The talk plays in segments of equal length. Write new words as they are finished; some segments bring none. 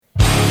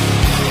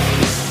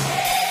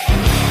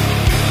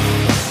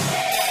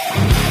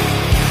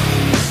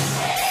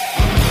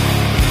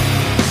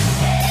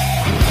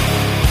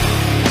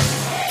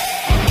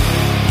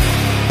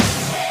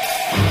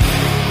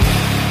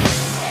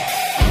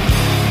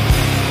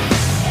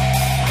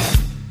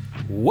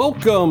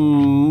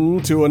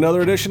Welcome to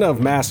another edition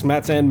of Mask,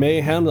 Mats, and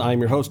Mayhem. I'm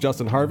your host,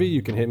 Justin Harvey.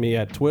 You can hit me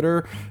at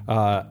Twitter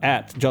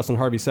at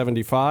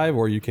JustinHarvey75,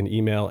 or you can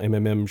email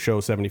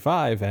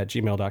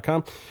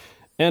mmmshow75@gmail.com.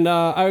 And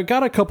I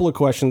got a couple of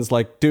questions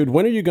like, dude,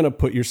 when are you going to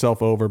put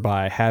yourself over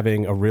by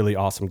having a really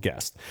awesome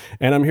guest?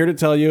 And I'm here to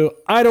tell you,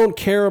 I don't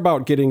care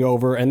about getting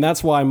over, and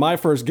that's why my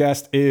first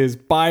guest is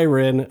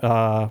Byron.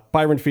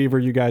 Byron Fever,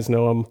 you guys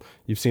know him.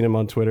 You've seen him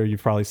on Twitter.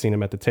 You've probably seen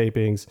him at the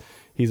tapings.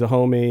 He's a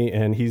homie,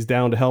 and he's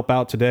down to help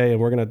out today,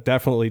 and we're going to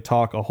definitely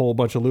talk a whole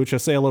bunch of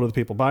Lucha. Say hello to the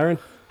people, Byron.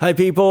 Hi,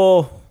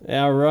 people.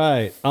 All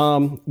right.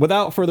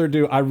 Without further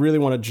ado, I really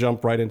want to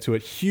jump right into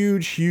it.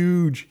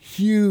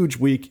 Huge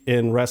week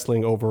in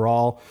wrestling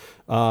overall.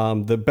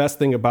 The best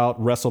thing about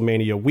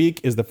WrestleMania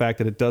week is the fact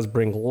that it does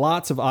bring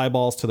lots of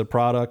eyeballs to the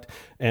product.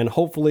 And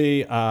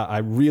hopefully, I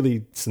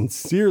really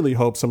sincerely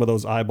hope some of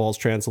those eyeballs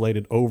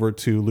translated over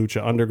to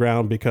Lucha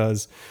Underground,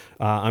 because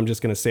I'm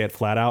just going to say it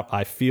flat out.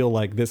 I feel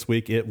like this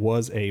week it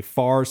was a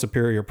far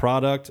superior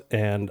product.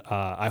 And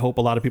I hope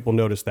a lot of people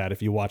noticed that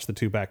if you watch the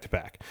two back to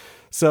back.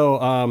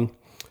 So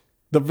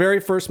the very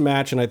first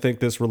match, and I think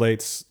this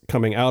relates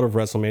coming out of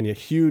WrestleMania,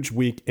 huge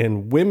week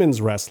in women's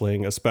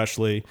wrestling,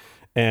 especially.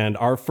 And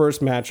our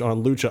first match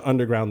on Lucha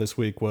Underground this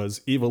week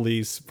was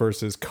Ivelisse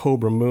versus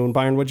Cobra Moon.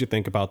 Byron, what'd you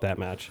think about that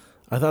match?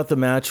 I thought the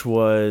match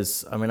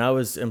was, I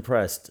was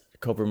impressed.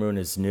 Cobra Moon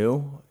is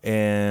new,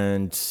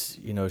 and,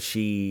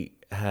 she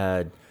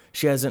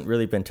hasn't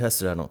really been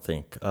tested, I don't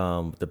think.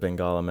 The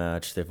Bengala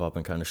match, they've all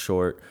been kind of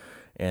short,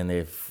 and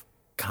they've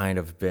kind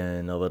of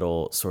been a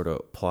little sort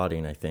of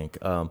plodding, I think.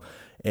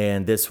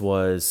 And this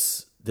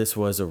was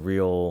a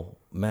real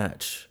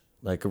match,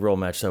 like a real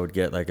match that would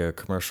get like a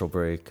commercial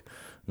break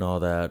and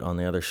all that on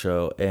the other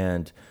show,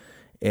 and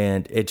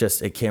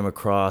it came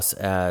across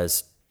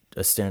as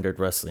a standard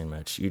wrestling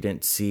match. You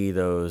didn't see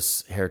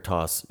those hair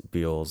toss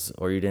beals,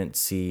 or you didn't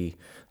see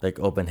like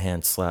open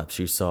hand slaps.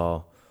 You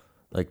saw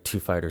like two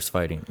fighters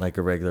fighting like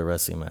a regular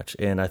wrestling match,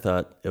 and I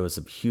thought it was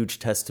a huge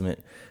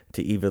testament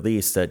to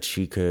Ivelisse that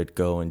she could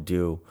go and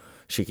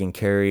she can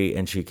carry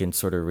and she can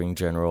sort of ring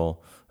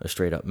general a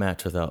straight up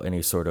match without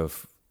any sort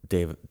of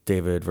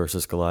David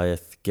versus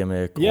Goliath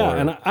gimmick. Yeah,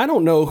 and I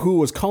don't know who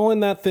was calling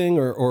that thing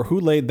or who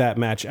laid that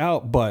match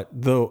out, but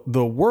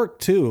the work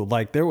too,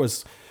 like there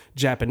was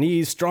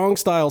Japanese strong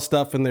style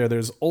stuff in there.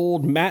 There's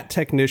old mat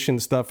technician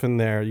stuff in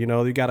there. You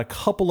got a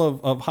couple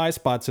of high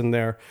spots in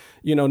there.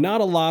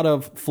 Not a lot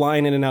of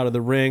flying in and out of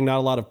the ring, not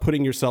a lot of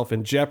putting yourself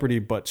in jeopardy,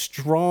 but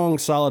strong,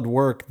 solid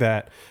work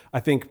that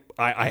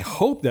I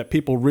hope that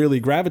people really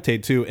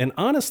gravitate to. And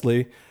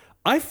honestly,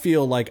 I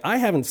feel like I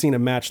haven't seen a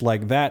match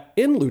like that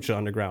in Lucha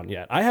Underground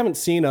yet. I haven't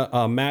seen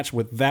a match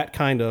with that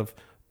kind of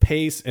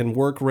pace and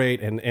work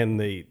rate and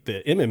the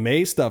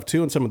MMA stuff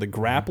too, and some of the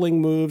grappling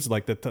moves,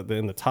 like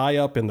the tie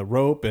up and the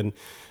rope and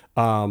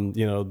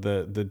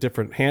the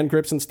different hand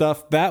grips and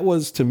stuff. That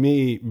was, to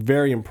me,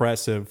 very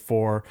impressive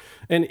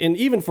and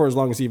even for as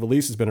long as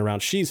Ivelisse has been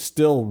around, she's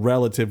still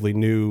relatively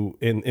new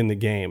in the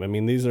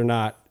game. These are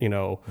not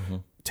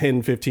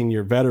 10,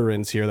 15-year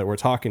veterans here that we're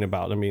talking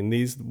about.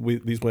 These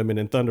women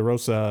in Thunder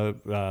Rosa,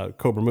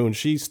 Cobra Moon,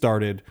 she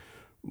started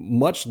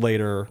much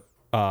later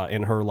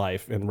in her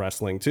life in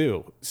wrestling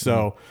too.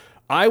 So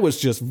I was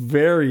just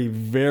very,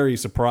 very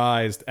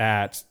surprised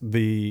at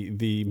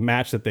the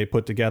match that they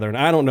put together. And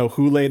I don't know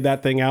who laid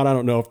that thing out. I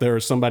don't know if there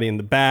was somebody in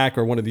the back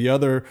or one of the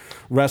other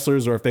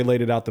wrestlers, or if they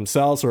laid it out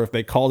themselves, or if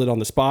they called it on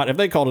the spot. If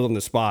they called it on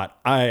the spot,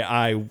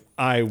 I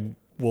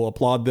will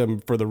applaud them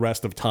for the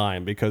rest of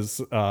time, because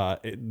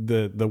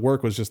the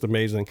work was just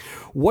amazing.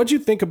 What'd you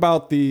think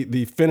about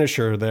the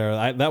finisher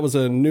there? That was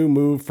a new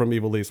move from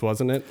Ivelisse,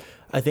 wasn't it?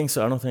 I think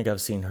so. I don't think I've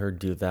seen her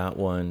do that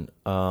one.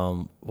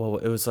 Well,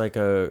 it was like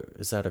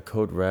is that a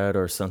Code Red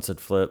or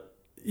Sunset Flip?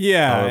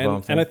 Yeah,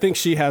 and I think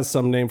she has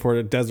some name for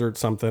it, Desert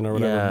something or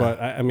whatever.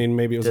 Yeah. But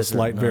maybe it was Desert, a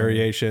slight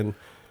variation.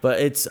 But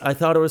I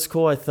thought it was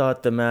cool. I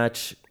thought the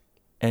match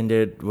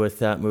ended with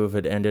that move.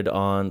 It ended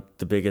on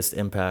the biggest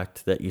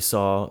impact that you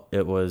saw.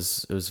 It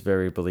was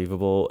very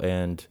believable,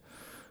 and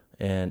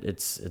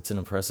it's an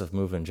impressive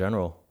move in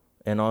general.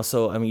 And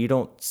also, you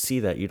don't see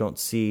that. You don't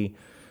see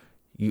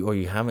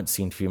you haven't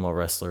seen female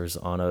wrestlers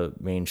on a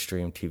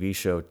mainstream TV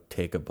show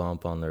take a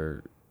bump on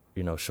their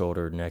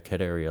shoulder, neck,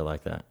 head area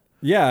like that.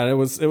 Yeah, it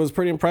was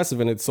pretty impressive,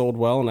 and it sold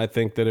well, and I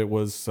think that it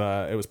was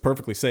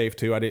perfectly safe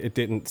too. It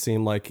didn't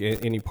seem like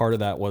any part of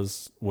that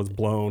was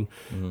blown.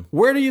 Mm-hmm.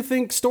 Where do you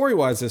think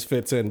story-wise this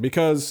fits in?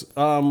 Because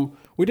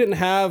we didn't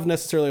have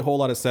necessarily a whole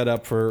lot of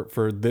setup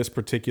for this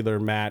particular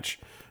match.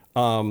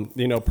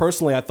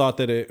 Personally, I thought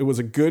that it was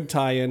a good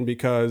tie-in,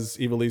 because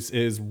Ivelisse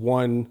is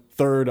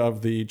 1/3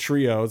 of the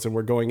trios, and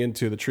we're going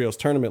into the trios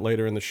tournament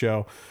later in the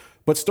show.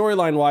 But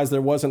storyline-wise,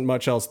 there wasn't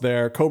much else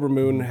there. Cobra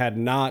Moon had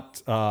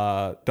not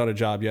done a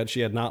job yet. She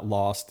had not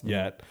lost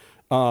yet.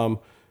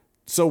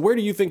 So where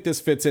do you think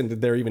this fits in? Did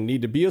there even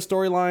need to be a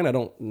storyline? I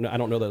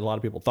don't know that a lot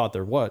of people thought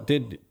there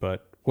did,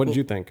 but what did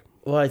you think?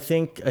 Well, I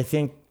think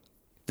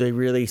they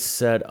really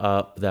set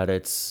up that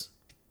it's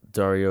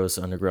Dario's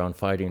underground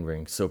fighting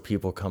ring, so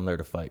people come there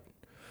to fight,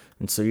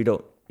 and so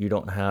you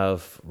don't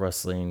have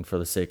wrestling for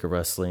the sake of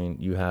wrestling.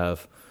 You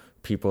have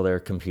people there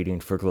competing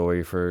for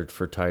glory, for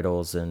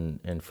titles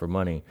and for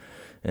money.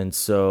 And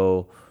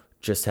so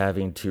just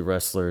having two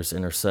wrestlers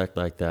intersect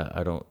like that,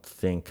 I don't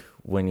think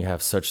when you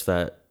have such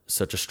a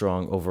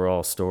strong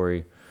overall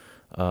story,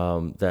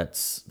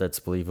 that's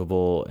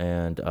believable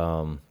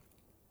and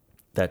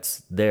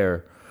that's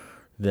there,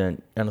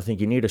 then I don't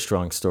think you need a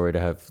strong story to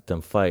have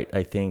them fight.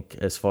 I think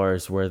as far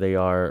as where they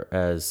are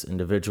as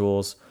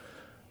individuals,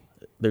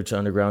 Lucha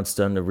Underground's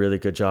done a really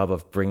good job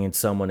of bringing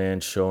someone in,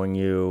 showing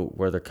you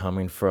where they're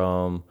coming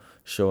from,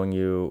 showing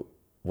you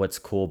what's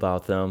cool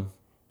about them.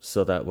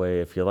 So that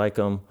way, if you like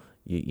them,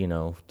 you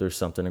know, there's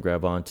something to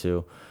grab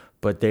onto,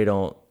 but they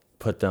don't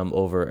put them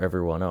over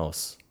everyone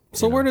else.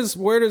 So where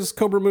does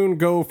Cobra Moon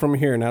go from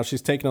here? Now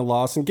she's taken a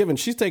loss, and given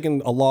she's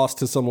taken a loss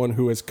to someone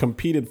who has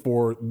competed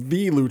for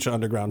the Lucha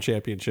Underground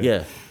Championship.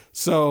 Yeah.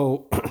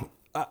 So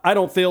I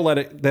don't feel that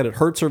it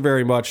hurts her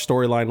very much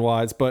storyline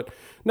wise. But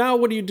now,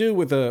 what do you do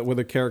with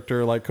a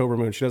character like Cobra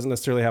Moon? She doesn't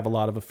necessarily have a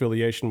lot of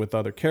affiliation with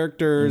other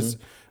characters,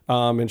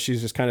 and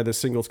she's just kind of this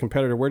singles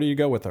competitor. Where do you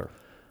go with her?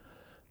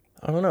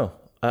 I don't know.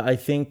 I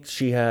think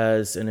she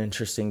has an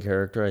interesting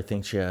character. I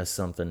think she has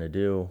something to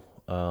do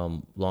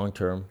long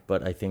term,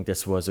 but I think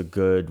this was a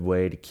good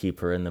way to keep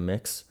her in the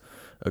mix,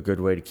 a good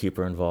way to keep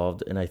her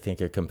involved, and I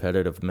think a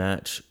competitive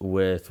match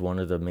with one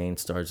of the main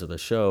stars of the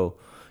show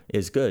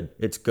is good.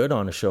 It's good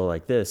on a show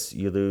like this.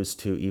 You lose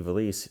to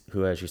Ivelisse,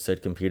 who, as you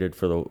said, competed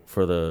for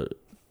the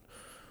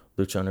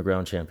Lucha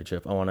Underground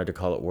Championship. I wanted to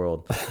call it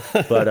World,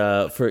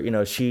 but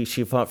she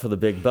fought for the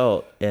big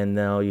belt, and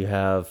now you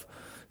have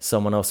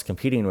someone else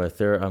competing with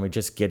her. I mean,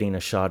 just getting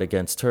a shot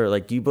against her.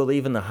 Like, you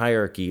believe in the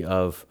hierarchy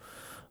of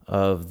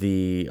all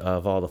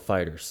the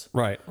fighters.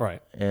 Right.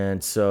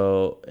 And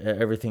so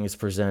everything is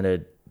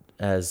presented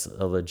as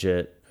a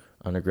legit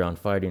underground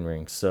fighting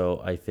ring.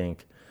 So I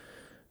think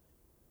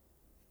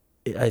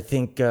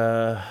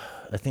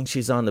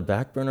she's on the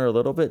back burner a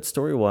little bit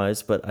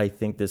story-wise, but I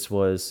think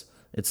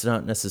it's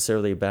not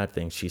necessarily a bad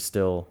thing. She's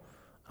still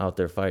out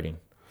there fighting.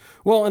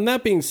 Well, and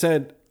that being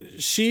said,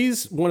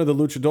 she's one of the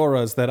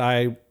luchadoras that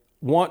I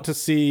want to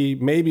see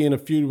maybe in a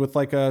feud with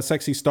like a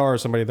Sexy Star or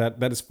somebody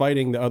that is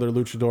fighting the other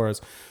luchadoras.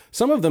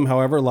 Some of them,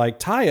 however, like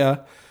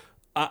Taya,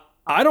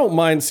 I don't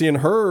mind seeing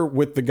her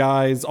with the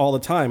guys all the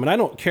time. And I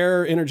don't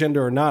care intergender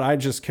or not. I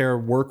just care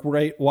work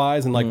rate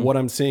wise and like what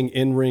I'm seeing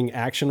in ring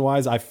action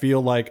wise. I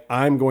feel like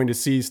I'm going to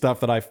see stuff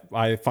that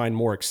I find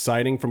more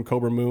exciting from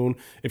Cobra Moon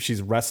if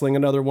she's wrestling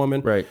another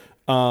woman. Right.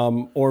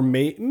 Or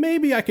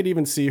maybe I could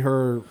even see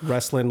her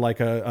wrestling like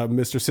a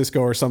Mr. Cisco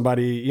or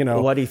somebody, you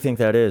know. Why do you think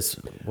that is?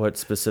 What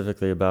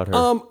specifically about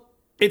her?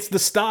 It's the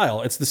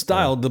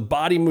style. The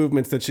body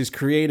movements that she's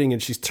creating,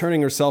 and she's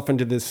turning herself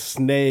into this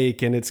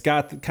snake, and it's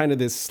got kind of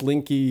this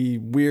slinky,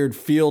 weird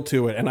feel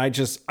to it. And I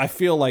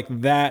feel like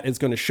that is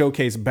going to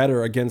showcase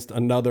better against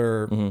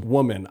another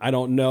woman. I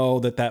don't know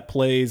that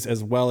plays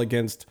as well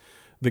against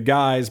the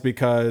guys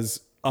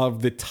because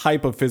of the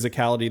type of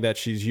physicality that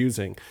she's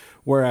using.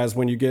 Whereas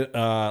when you get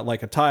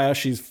like a Taya,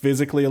 she's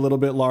physically a little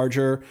bit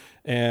larger,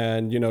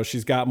 and you know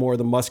she's got more of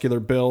the muscular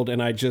build.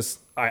 And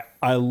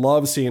I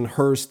love seeing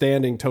her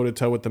standing toe to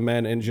toe with the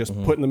men and just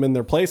putting them in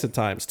their place at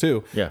times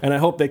too. Yeah. And I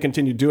hope they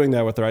continue doing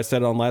that with her. I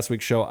said it on last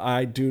week's show.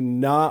 I do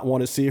not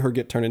want to see her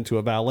get turned into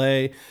a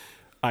valet.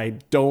 I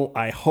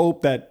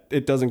hope that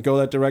it doesn't go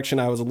that direction.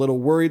 I was a little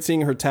worried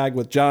seeing her tag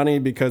with Johnny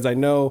because I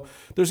know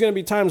there's going to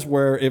be times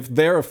where if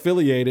they're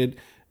affiliated,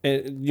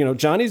 and you know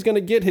Johnny's going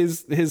to get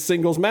his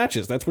singles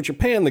matches. That's what you're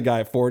paying the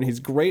guy for, and he's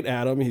great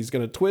at them. He's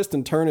going to twist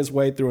and turn his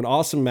way through an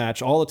awesome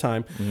match all the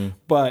time.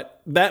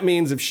 But that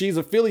means if she's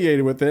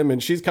affiliated with him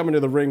and she's coming to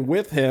the ring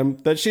with him,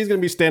 that she's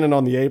going to be standing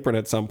on the apron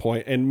at some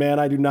point. And man,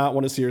 I do not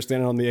want to see her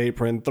standing on the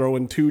apron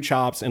throwing two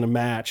chops in a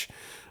match,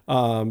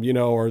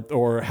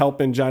 or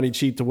helping Johnny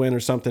cheat to win or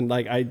something.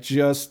 Like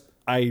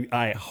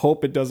I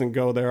hope it doesn't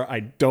go there.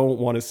 I don't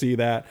want to see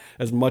that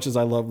as much as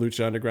I love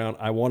Lucha Underground.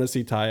 I want to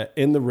see Taya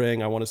in the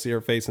ring. I want to see her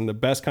facing the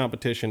best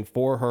competition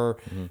for her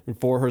and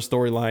for her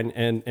storyline,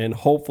 and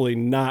hopefully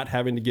not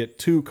having to get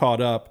too caught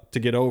up to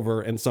get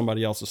over in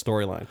somebody else's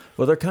storyline.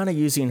 Well, they're kind of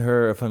using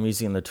her, if I'm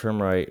using the term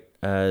right,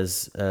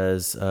 as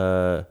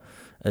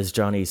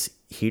Johnny's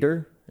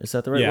heater. Is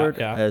that the right word?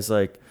 Yeah. As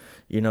like,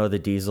 the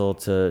Diesel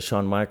to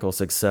Shawn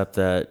Michaels, except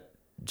that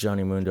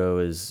Johnny Mundo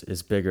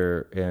is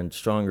bigger and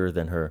stronger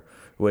than her,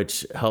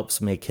 which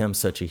helps make him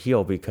such a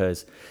heel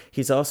because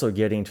he's also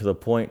getting to the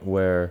point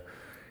where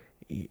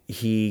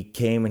he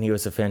came and he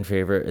was a fan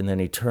favorite and then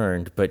he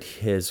turned, but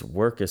his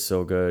work is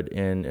so good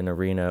in an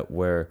arena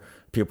where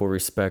people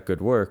respect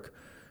good work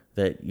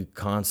that you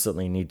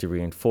constantly need to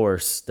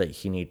reinforce that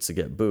he needs to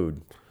get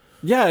booed.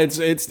 Yeah,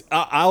 it's.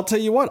 I'll tell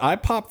you what. I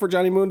pop for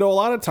Johnny Mundo a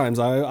lot of times.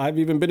 I've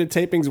even been at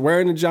tapings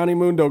wearing the Johnny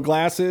Mundo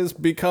glasses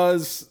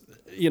because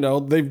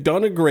they've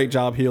done a great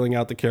job healing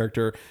out the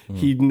character.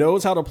 He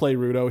knows how to play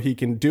Rudo. He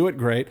can do it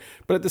great.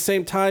 But at the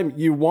same time,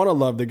 you want to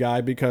love the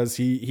guy because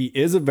he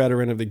is a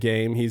veteran of the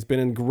game. He's been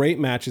in great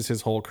matches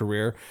his whole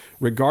career,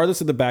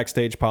 regardless of the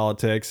backstage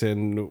politics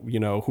and,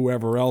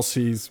 whoever else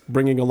he's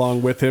bringing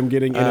along with him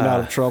getting in and out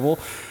of trouble.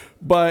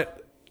 But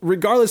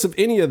regardless of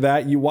any of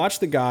that, you watch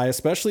the guy,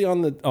 especially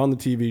on the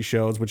TV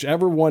shows,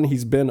 whichever one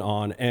he's been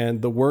on,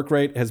 and the work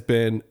rate has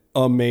been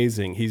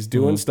amazing. He's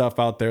doing stuff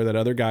out there that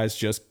other guys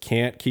just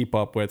can't keep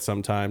up with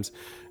sometimes.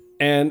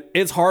 And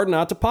it's hard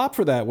not to pop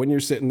for that when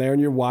you're sitting there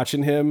and you're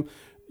watching him,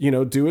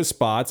 do his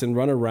spots and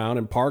run around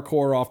and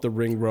parkour off the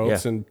ring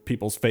ropes and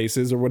people's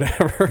faces or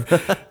whatever.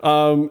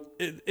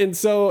 And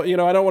so,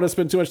 I don't want to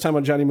spend too much time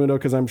on Johnny Mundo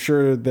because I'm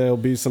sure there'll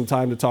be some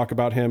time to talk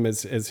about him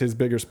as his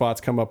bigger spots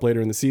come up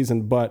later in the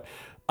season. But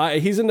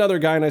he's another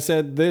guy, and I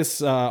said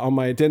this on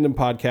my Addendum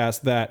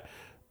podcast, that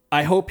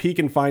I hope he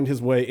can find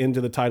his way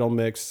into the title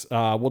mix.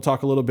 We'll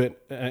talk a little bit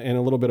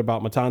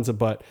about Matanza,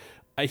 but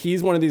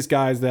he's one of these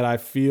guys that I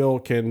feel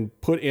can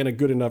put in a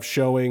good enough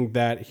showing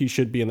that he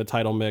should be in the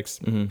title mix.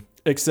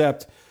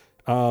 Except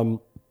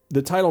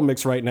the title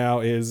mix right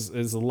now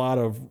is a lot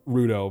of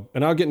Rudo,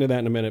 and I'll get into that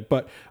in a minute.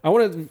 But I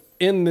want to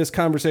end this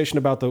conversation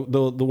about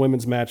the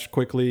women's match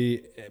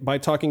quickly by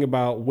talking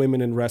about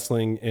women in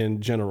wrestling in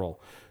general.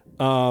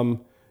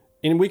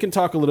 And we can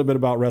talk a little bit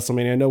about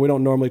WrestleMania. I know we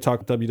don't normally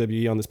talk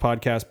WWE on this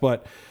podcast,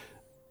 but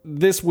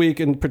this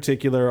week in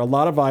particular, a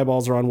lot of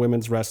eyeballs are on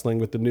women's wrestling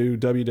with the new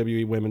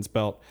WWE women's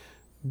belt.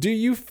 Do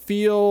you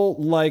feel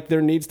like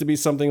there needs to be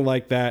something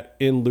like that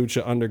in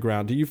Lucha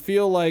Underground? Do you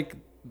feel like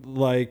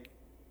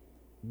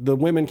the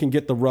women can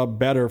get the rub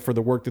better for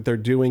the work that they're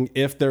doing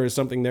if there is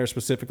something there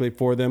specifically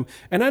for them?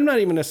 And I'm not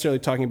even necessarily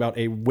talking about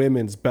a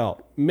women's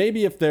belt.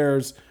 Maybe if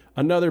there's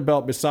another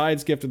belt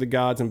besides Gift of the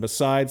Gods and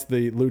besides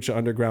the Lucha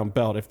Underground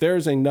belt, if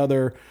there's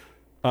another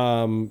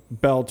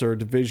belt or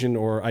division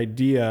or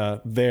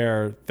idea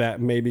there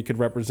that maybe could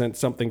represent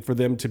something for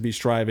them to be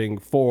striving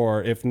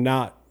for, if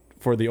not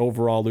for the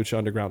overall Lucha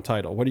Underground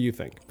title. What do you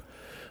think?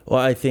 Well,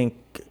 I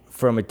think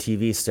from a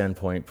TV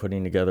standpoint,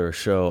 putting together a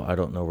show, I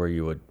don't know where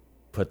you would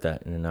put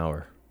that in an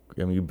hour.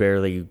 I mean, you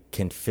barely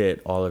can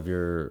fit all of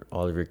your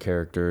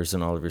characters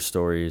and all of your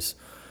stories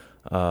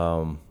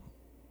in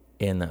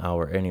the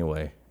hour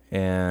anyway.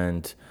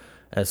 And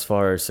as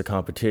far as the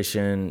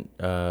competition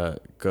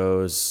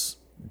goes,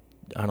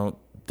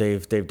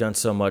 they've done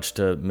so much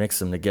to mix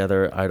them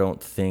together. I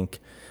don't think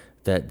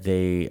that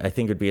I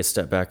think it'd be a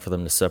step back for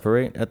them to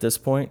separate at this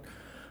point.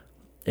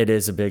 It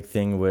is a big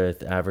thing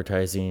with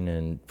advertising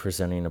and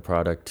presenting a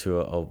product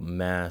to a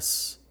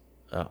mass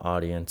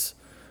audience.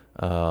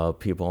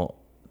 People,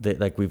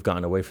 we've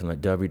gotten away from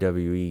that.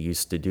 WWE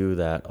used to do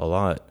that a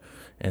lot,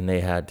 and they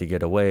had to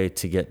get away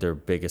to get their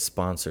biggest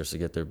sponsors, to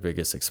get their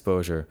biggest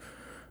exposure.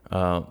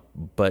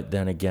 But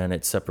then again,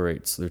 it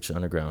separates Lucha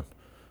Underground.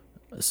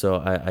 So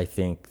I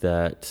think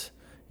that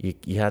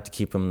you have to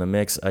keep them in the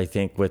mix. I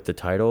think with the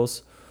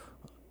titles,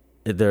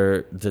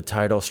 the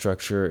title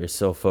structure is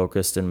so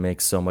focused and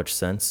makes so much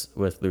sense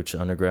with Lucha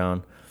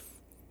Underground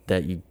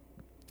that you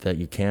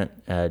can't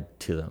add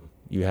to them.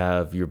 You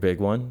have your big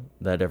one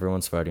that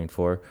everyone's fighting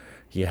for.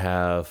 You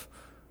have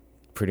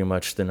pretty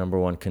much the number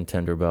one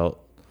contender belt.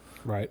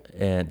 Right.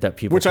 And that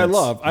people... Which I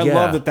love. I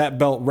love that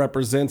belt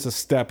represents a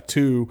step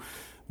to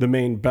the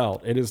main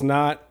belt. It is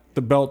not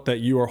the belt that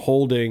you are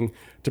holding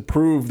to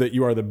prove that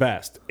you are the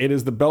best. It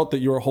is the belt that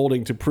you are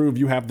holding to prove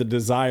you have the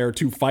desire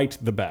to fight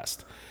the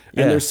best.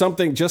 And there's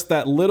something, just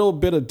that little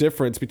bit of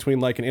difference between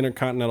like an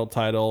Intercontinental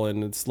title,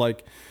 and it's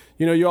like,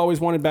 you always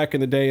wanted back in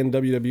the day in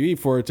WWE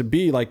for it to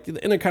be like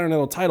the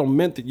Intercontinental title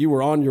meant that you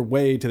were on your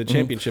way to the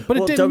championship, but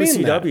it didn't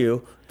mean that.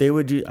 WCW, they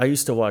would do. I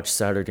used to watch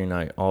Saturday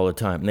Night all the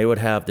time, and they would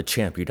have the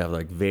champ. You'd have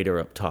like Vader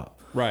up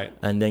top, right,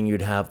 and then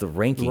you'd have the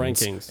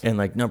rankings, and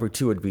like number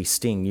 2 would be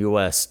Sting,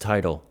 U.S.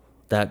 title.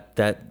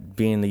 That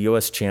being the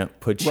U.S. champ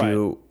puts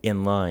you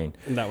in line,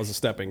 and that was a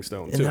stepping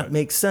stone, and that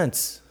makes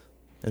sense.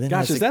 And then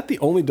gosh, is that the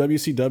only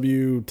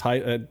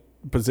WCW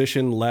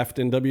position left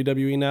in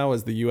WWE now?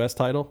 Is the U.S.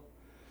 title?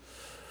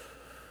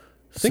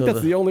 I think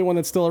that's the only one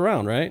that's still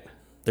around, right?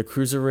 The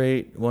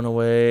Cruiserweight went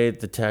away.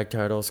 The tag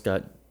titles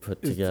got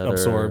put together.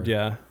 Absorbed,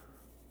 yeah.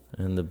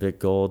 And the big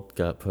gold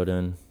got put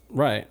in.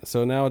 Right.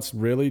 So now it's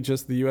really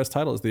just the U.S.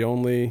 title is the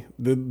only,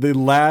 the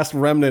last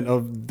remnant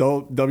of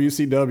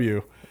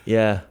WCW.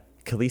 Yeah.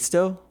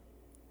 Kalisto?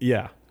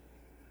 Yeah.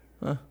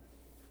 Huh.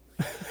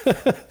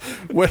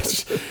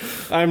 Which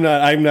I'm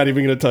not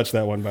even going to touch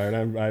that one,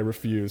 Byron. I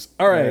refuse.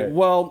 All right.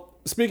 Well,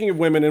 speaking of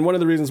women, and one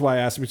of the reasons why I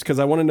asked is because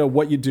I want to know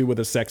what you do with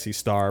a sexy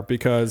star,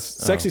 because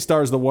sexy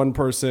star is the one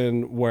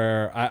person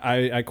where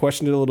I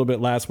questioned it a little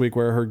bit last week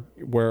where her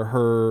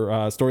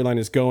storyline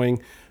is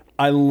going.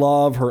 I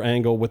love her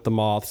angle with the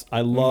Moths.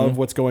 I love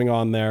what's going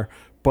on there.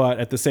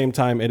 But at the same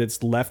time,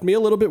 it's left me a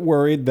little bit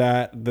worried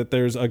that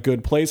there's a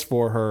good place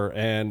for her,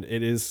 and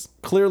it is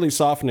clearly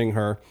softening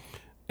her.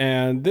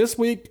 And this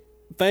week,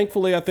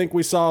 thankfully, I think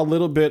we saw a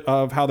little bit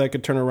of how that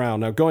could turn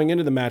around. Now, going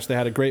into the match, they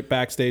had a great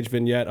backstage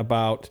vignette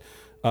about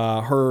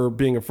her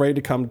being afraid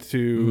to come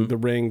to the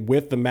ring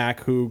with the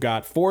Mack, who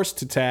got forced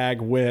to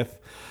tag with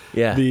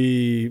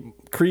the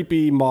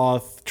creepy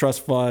Moth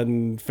Trust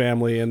Fund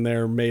family and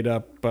their made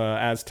up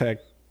Aztec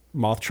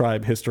Moth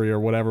tribe history or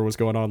whatever was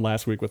going on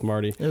last week with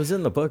Marty. It was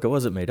in the book. It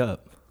wasn't made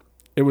up.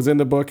 It was in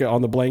the book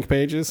on the blank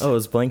pages. Oh, it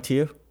was blank to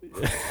you?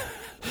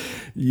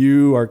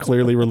 You are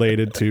clearly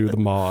related to the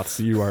Moths.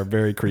 You are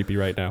very creepy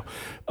right now.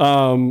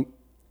 And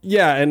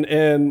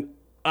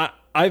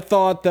I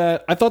thought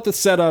the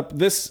setup,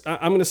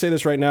 I'm going to say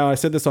this right now. I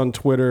said this on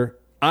Twitter.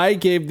 I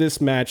gave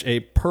this match a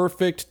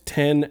perfect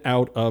 10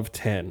 out of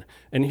 10.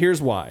 And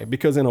here's why.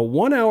 Because in a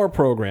 1 hour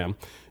program,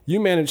 you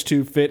managed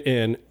to fit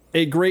in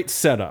a great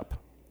setup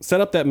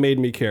that made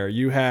me care.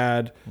 You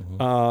had,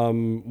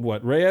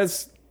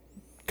 Reyes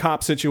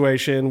cop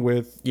situation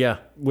with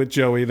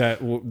Joey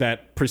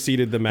that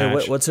preceded the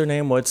match. Hey, what's her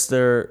name? What's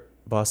their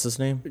boss's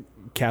name?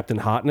 Captain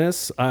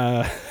Hotness.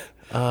 I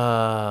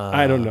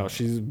don't know.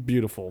 She's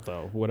beautiful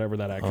though. Whatever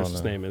that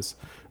actress's name is.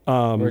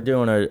 We're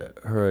doing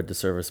her a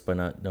disservice by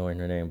not knowing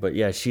her name, but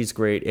yeah, she's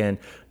great. And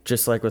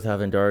just like with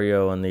having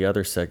Dario on the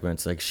other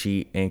segments, like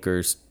she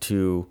anchors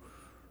two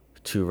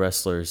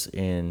wrestlers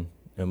in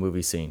a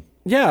movie scene.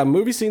 Yeah,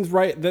 movie scenes,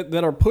 right?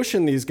 That are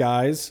pushing these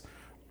guys.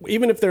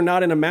 Even if they're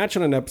not in a match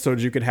on an episode,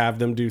 you could have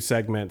them do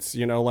segments,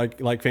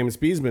 like Famous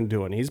B's been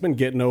doing. He's been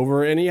getting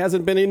over, and he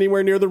hasn't been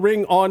anywhere near the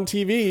ring on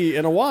TV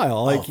in a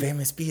while.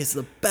 Famous B is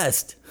the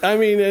best. I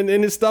mean,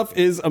 and his stuff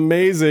is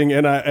amazing,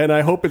 and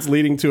I hope it's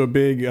leading to a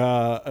big,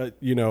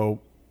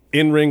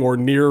 in-ring or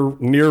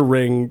near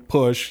ring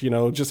push.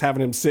 Just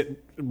having him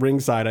sit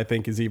ringside, I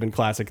think, is even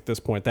classic at this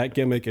point. That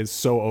gimmick is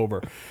so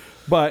over.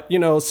 But,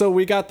 so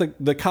we got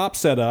the cop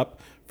set up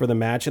for the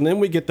match, and then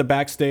we get the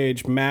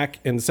backstage Mack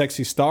and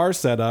Sexy Star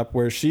set up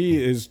where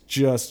she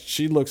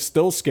looks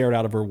still scared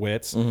out of her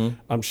wits.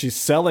 She's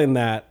selling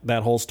that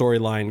whole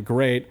storyline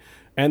great,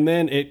 and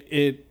then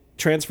it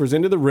transfers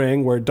into the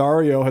ring where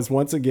Dario has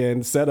once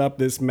again set up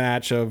this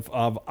match of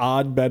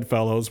odd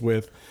bedfellows,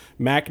 with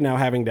Mack now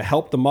having to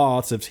help the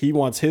Moths if he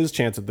wants his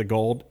chance at the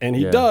gold, and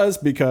he does,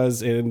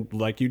 because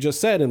like you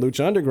just said, in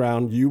Lucha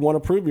Underground, you want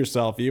to prove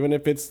yourself even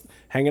if it's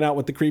hanging out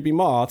with the creepy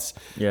Moths.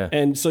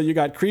 And so you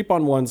got Creep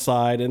on one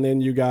side, and then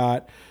you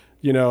got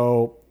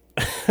a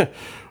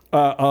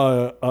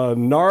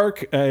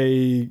narc,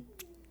 a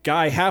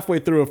guy halfway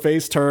through a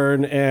face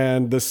turn,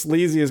 and the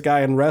sleaziest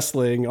guy in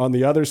wrestling on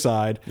the other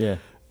side.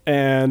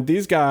 And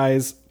these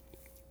guys,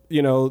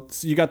 so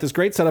you got this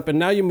great setup, and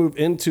now you move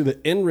into the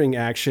in-ring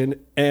action,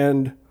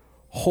 and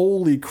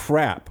holy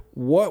crap,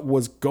 what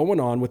was going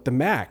on with the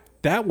Mack?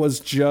 That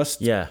was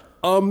just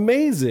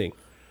amazing.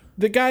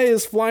 The guy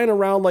is flying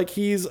around like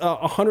he's a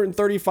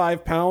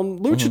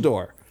 135-pound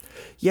luchador.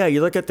 Yeah,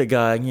 you look at the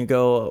guy and you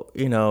go,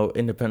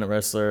 independent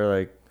wrestler,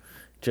 like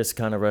just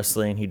kind of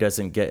wrestling. He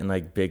doesn't get in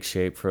like big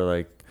shape for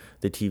like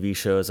the TV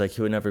shows. Like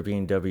he would never be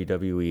in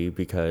WWE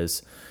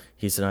because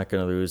he's not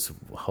going to lose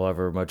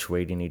however much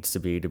weight he needs to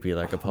be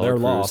like Apollo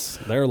Crews.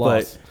 They're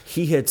lost. But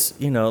he hits,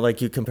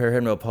 like you compare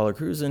him to Apollo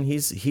Crews, and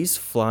he's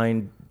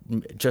flying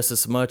just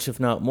as much,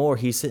 if not more.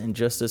 He's hitting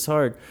just as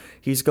hard.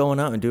 He's going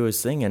out and do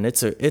his thing, and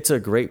it's a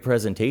great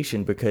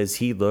presentation because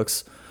he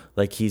looks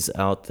like he's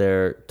out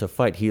there to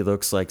fight. He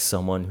looks like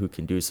someone who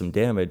can do some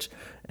damage.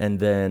 And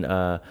then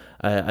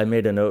I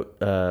made a note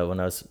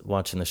when I was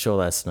watching the show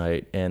last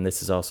night, and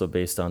this is also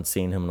based on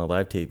seeing him in the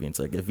live tapings.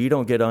 Like if you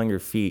don't get on your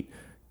feet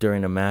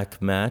during a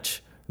Mack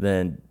match,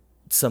 then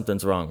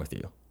something's wrong with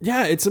you.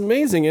 Yeah, it's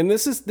amazing. And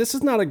this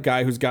is not a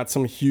guy who's got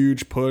some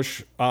huge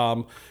push.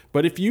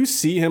 But if you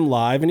see him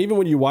live, and even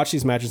when you watch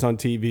these matches on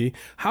TV,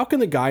 how can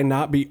the guy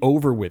not be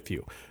over with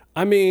you?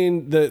 I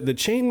mean, the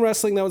chain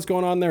wrestling that was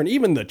going on there, and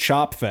even the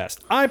Chop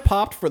Fest. I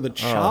popped for the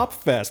Chop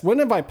Fest. When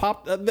have I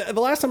popped? The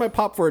last time I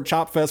popped for a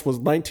Chop Fest was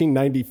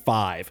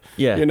 1995.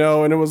 Yeah.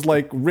 And it was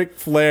like Ric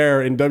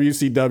Flair in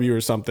WCW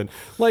or something.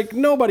 Like,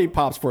 nobody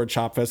pops for a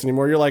Chop Fest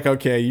anymore. You're like,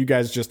 okay, you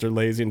guys just are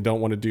lazy and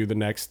don't want to do the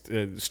next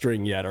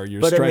string yet, or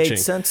you're stretching. But it made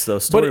sense, though,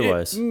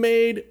 story-wise. But it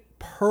made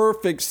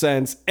perfect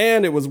sense,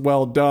 and it was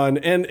well done,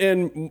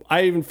 and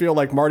I even feel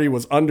like Marty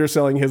was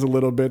underselling his a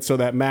little bit so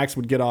that Max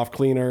would get off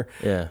cleaner.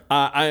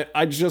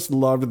 I just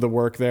loved the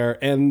work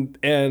there, and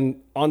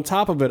on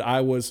top of it,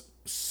 I was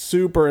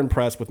super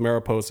impressed with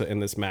Mariposa in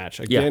this match.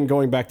 Again,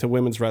 going back to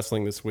women's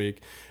wrestling this week,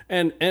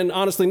 and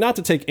honestly, not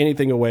to take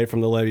anything away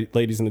from the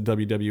ladies in the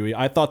WWE,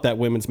 I thought that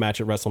women's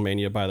match at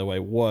WrestleMania, by the way,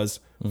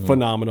 was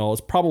phenomenal. It's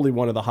probably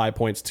one of the high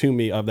points to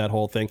me of that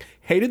whole thing.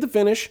 Hated the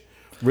finish.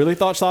 Really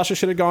thought Sasha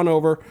should have gone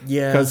over.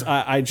 Yeah. Because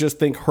I just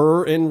think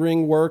her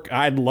in-ring work,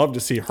 I'd love to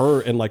see her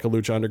in like a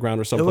Lucha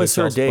Underground or someplace else.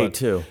 It was her day,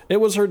 too. It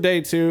was her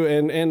day, too,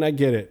 and I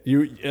get it.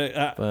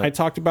 I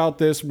talked about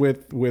this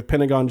with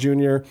Pentagon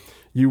Jr.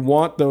 You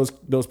want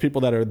those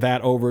people that are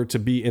that over to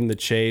be in the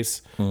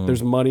chase.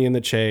 There's money in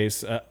the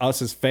chase.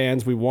 Us as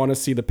fans, we want to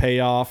see the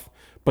payoff.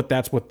 But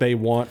that's what they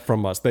want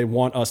from us. They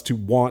want us to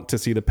want to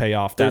see the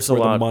payoff. That's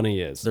where the money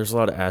is. There's a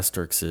lot of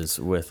asterisks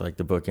with like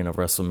the booking of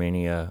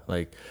WrestleMania.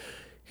 Like,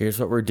 here's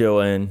what we're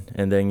doing,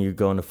 and then you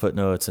go into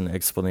footnotes and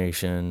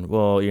explanation.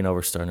 Well,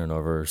 we're starting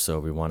over, so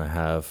we want to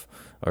have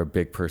or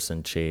big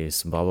person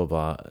chase, blah blah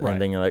blah. Right.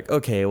 And then you're like,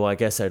 okay, well I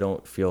guess I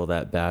don't feel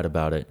that bad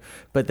about it.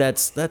 But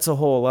that's a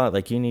whole lot.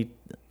 Like you need,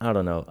 I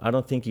don't know. I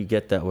don't think you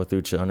get that with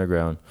Lucha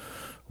Underground,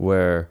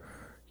 where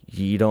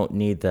you don't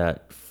need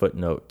that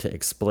footnote to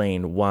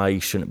explain why you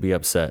shouldn't be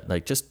upset.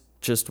 Like just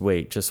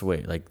wait.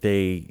 Like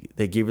they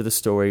give you the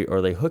story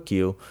or they hook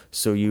you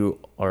so you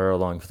are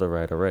along for the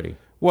ride already.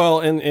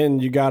 Well,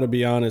 and you got to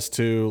be honest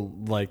too.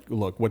 Like,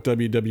 look, what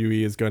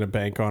WWE is going to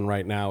bank on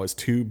right now is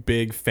two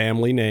big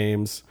family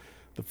names,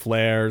 the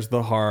Flairs,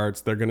 the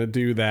Harts. They're going to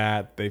do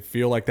that. They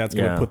feel like that's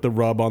going to put the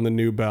rub on the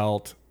new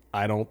belt.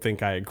 I don't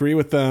think I agree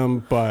with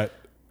them, but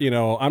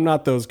I'm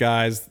not those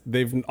guys.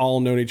 They've all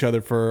known each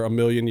other for a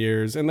million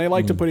years, and they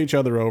like to put each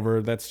other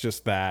over. That's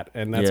just that,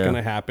 and that's going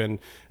to happen.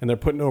 And they're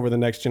putting over the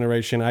next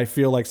generation. I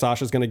feel like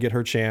Sasha's going to get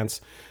her chance.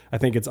 I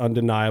think it's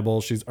undeniable.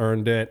 She's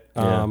earned it.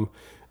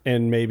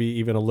 And maybe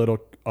even a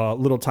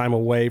little time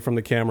away from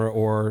the camera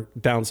or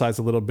downsize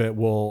a little bit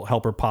will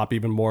help her pop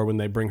even more when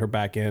they bring her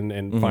back in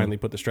and finally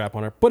put the strap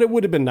on her. But it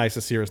would have been nice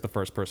to see her as the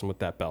first person with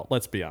that belt.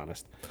 Let's be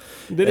honest.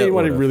 Did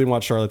anybody really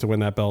want Charlotte to win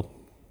that belt?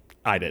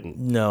 I didn't.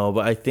 No,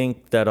 but I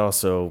think that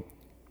also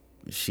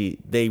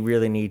they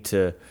really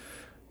needed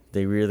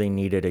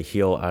a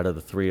heel out of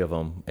the three of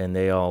them, and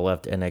they all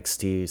left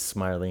NXT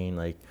smiling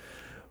like,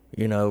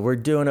 we're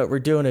doing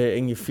it,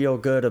 and you feel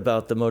good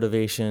about the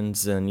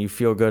motivations, and you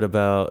feel good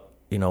about,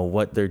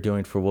 what they're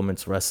doing for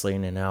women's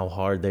wrestling and how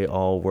hard they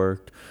all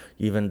worked.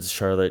 Even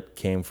Charlotte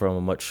came from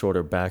a much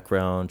shorter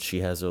background. She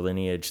has a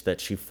lineage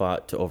that she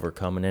fought to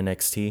overcome in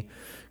NXT,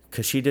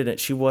 because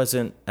she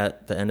wasn't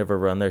at the end of her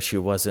run there. She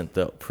wasn't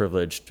the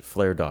privileged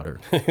Flair daughter.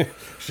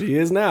 She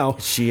is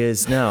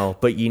now,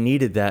 but you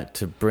needed that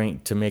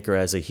to make her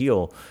as a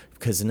heel,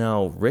 because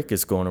now Rick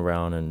is going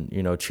around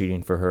and,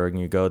 cheating for her, and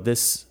you go,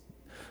 this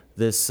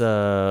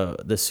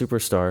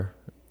superstar,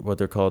 what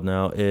they're called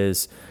now,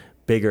 is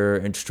bigger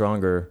and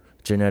stronger,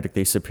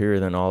 genetically superior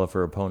than all of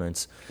her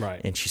opponents.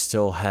 Right. And she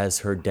still has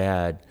her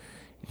dad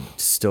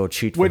still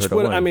cheat for her to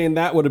win.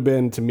 That would have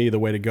been, to me, the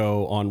way to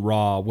go on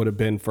Raw would have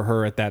been for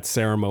her at that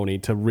ceremony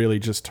to really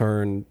just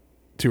turn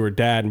to her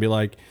dad and be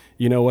like,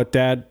 you know what,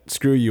 Dad,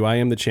 screw you. I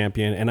am the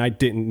champion and I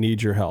didn't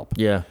need your help.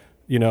 Yeah.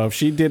 If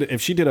she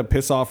did a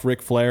piss off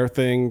Ric Flair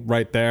thing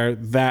right there,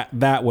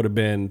 that would have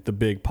been the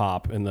big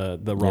pop in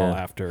the Raw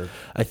after.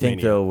 I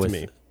think though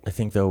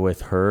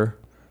with her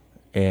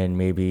and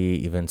maybe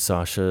even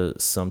Sasha,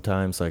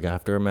 sometimes like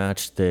after a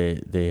match,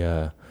 they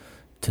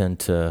tend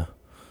to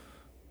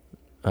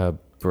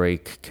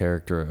break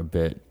character a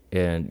bit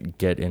and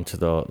get into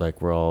the,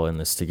 like, we're all in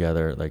this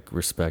together, like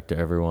respect to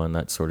everyone,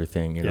 that sort of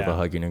thing, the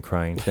hugging and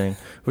crying thing,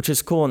 which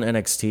is cool in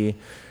NXT.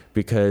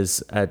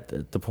 Because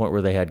at the point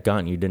where they had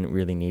gotten, you didn't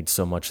really need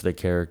so much of the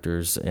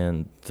characters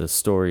and the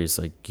stories.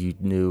 Like, you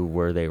knew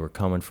where they were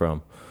coming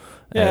from.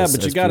 Yeah,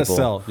 but you got to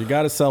sell. You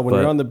got to sell when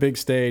you're on the big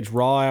stage,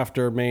 Raw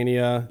after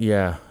Mania.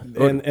 Yeah.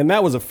 And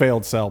that was a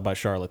failed sell by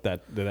Charlotte.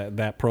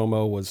 That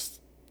promo was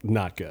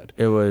not good.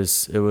 It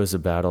was a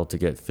battle to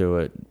get through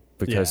it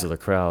because of the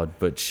crowd.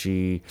 But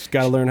she's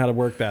got to learn how to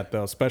work that,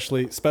 though,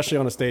 especially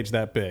on a stage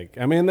that big.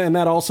 I mean, and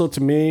that also,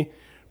 to me,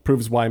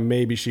 proves why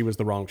maybe she was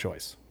the wrong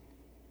choice.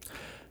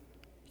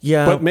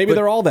 Yeah, but maybe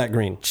they're all that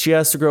green. She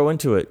has to grow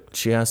into it.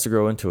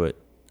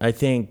 I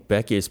think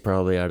Becky is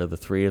probably, out of the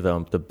three of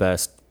them, the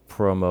best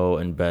promo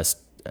and best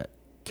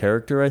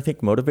character, I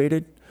think,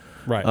 motivated.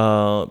 Right.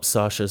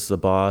 Sasha's the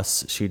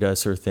boss. She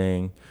does her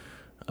thing.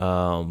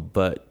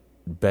 But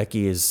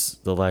Becky is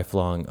the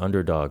lifelong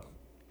underdog.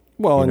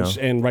 Well,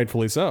 and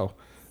rightfully so.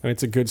 I mean,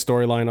 it's a good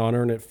storyline on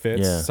her, and it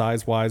fits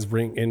size-wise,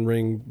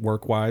 in-ring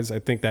work-wise. I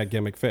think that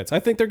gimmick fits. I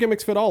think their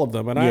gimmicks fit all of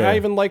them, and I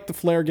even like the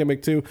Flair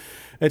gimmick too.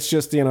 It's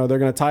just, they're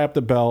going to tie up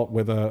the belt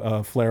with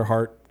a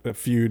Flair-Hart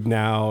feud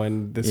now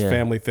and this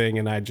family thing,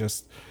 and I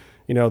just,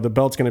 the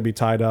belt's going to be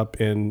tied up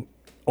in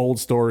old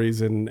stories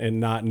and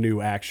not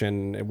new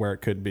action where it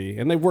could be.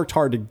 And they've worked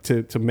hard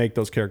to make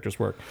those characters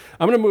work.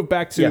 I'm going to move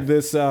back to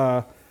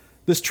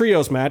this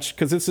trios match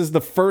because this is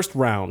the first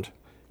round.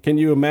 Can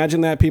you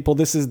imagine that, people?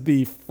 This is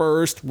the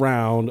first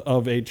round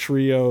of a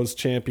trios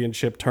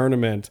championship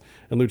tournament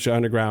in Lucha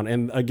Underground.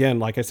 And again,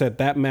 like I said,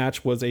 that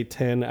match was a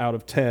 10 out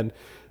of 10.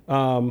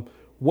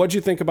 What'd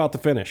you think about the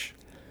finish?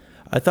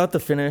 I thought the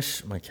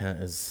finish, my cat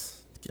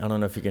is, I don't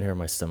know if you can hear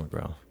my stomach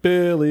growl.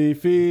 Billy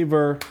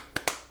Fever.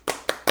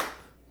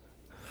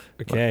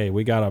 Okay,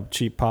 we got a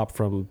cheap pop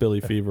from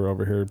Billy Fever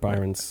over here,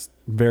 Byron's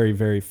very,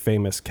 very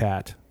famous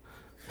cat.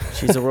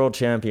 She's a world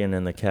champion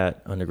in the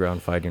cat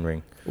underground fighting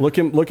ring. Look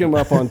him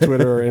up on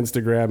Twitter or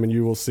Instagram, and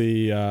you will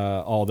see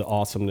all the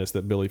awesomeness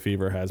that Billy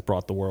Fever has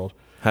brought the world.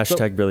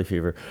 Hashtag Billy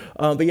Fever.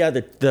 But yeah,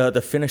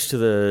 the finish to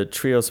the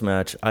trios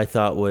match I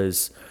thought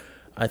was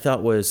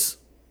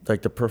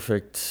like the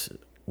perfect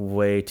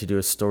way to do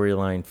a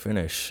storyline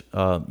finish.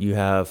 You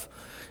have,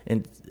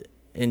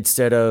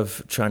 instead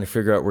of trying to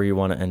figure out where you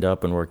want to end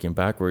up and working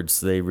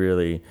backwards,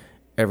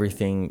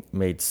 everything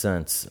made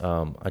sense.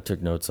 I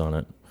took notes on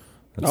it.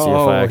 Let's see if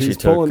I actually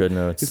took good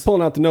notes. He's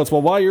pulling out the notes.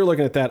 Well, while you're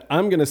looking at that,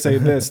 I'm going to say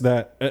this,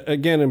 that,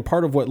 again, and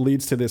part of what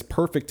leads to this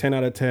perfect 10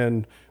 out of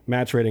 10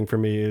 match rating for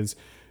me is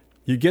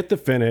you get the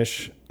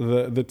finish.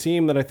 The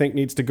team that I think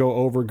needs to go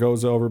over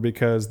goes over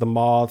because the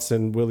Moths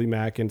and Willie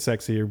Mack and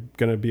Sexy are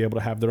going to be able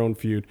to have their own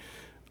feud.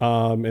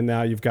 And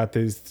now you've got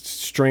these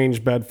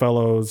strange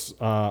bedfellows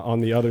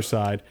on the other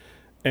side.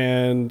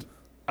 And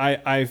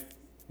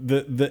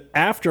the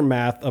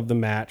aftermath of the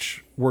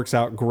match works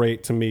out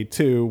great to me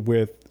too,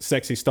 with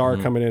Sexy Star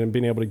coming in and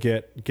being able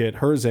to get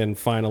hers in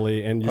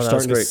finally, and you're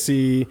starting to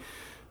see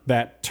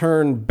that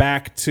turn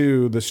back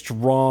to the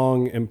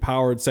strong,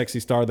 empowered Sexy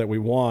Star that we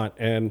want.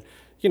 And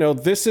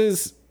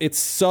it's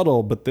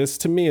subtle, but this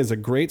to me is a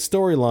great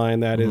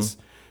storyline that is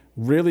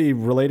really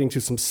relating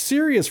to some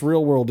serious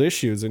real world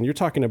issues. And you're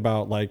talking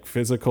about like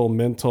physical,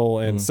 mental,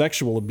 and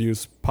sexual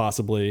abuse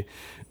possibly,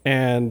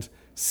 and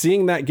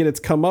seeing that get its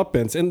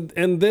comeuppance.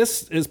 And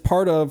this is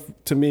part of,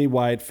 to me,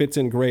 why it fits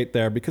in great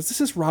there, because this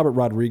is Robert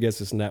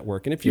Rodriguez's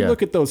network. And if you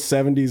look at those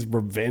 70s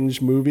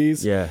revenge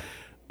movies,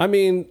 I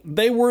mean,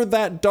 they were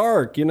that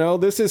dark,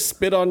 this is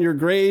spit on your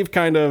grave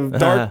kind of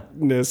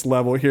darkness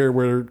level here,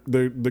 where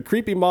the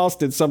creepy Moths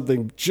did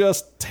something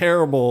just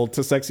terrible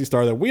to Sexy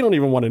Star that we don't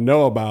even want to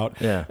know about.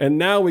 Yeah. And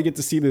now we get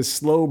to see this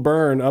slow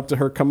burn up to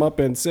her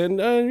comeuppance.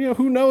 And,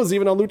 who knows,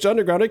 even on Lucha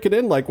Underground, it could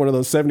end like one of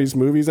those 70s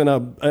movies and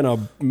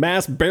a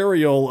mass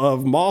burial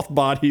of moth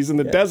bodies in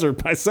the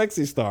desert by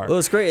Sexy Star. Well,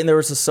 it's great. And there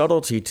was a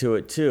subtlety to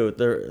it, too.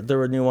 There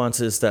were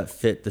nuances that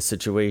fit the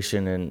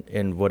situation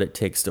and what it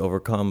takes to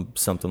overcome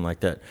something like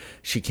that.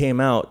 She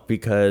came out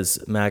because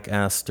Mack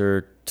asked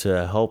her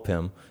to help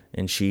him,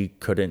 and she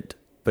couldn't.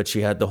 But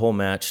she had the whole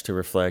match to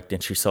reflect,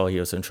 and she saw he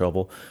was in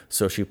trouble.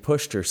 So she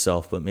pushed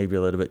herself, but maybe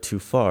a little bit too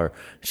far.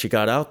 She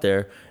got out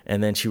there,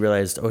 and then she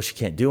realized, she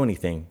can't do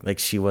anything. Like,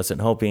 she wasn't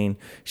helping.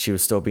 She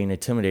was still being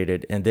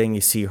intimidated. And then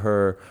you see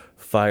her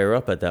fire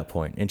up at that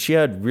point. And she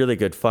had really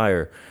good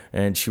fire,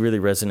 and she really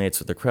resonates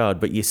with the crowd.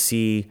 But you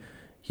see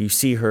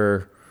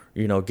her,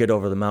 get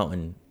over the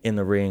mountain in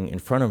the ring in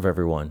front of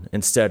everyone,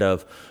 instead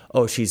of,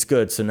 she's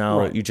good. So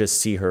now you just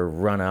see her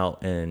run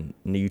out and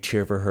you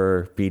cheer for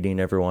her beating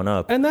everyone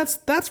up. And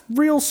that's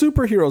real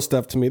superhero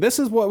stuff to me. This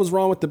is what was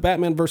wrong with the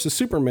Batman versus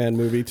Superman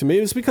movie to me.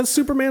 It was because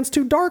Superman's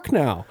too dark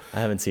now.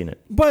 I haven't seen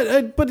it.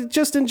 But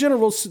just in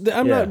general,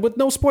 not with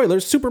no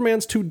spoilers,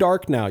 Superman's too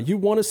dark now. You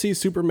want to see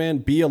Superman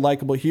be a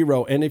likable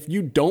hero. And if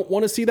you don't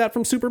want to see that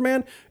from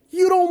Superman,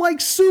 you don't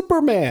like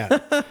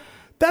Superman.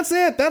 That's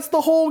it. That's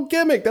the whole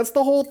gimmick. That's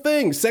the whole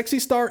thing. Sexy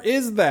Star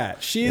is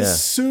that. She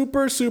is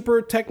super,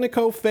 super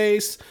technico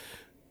face.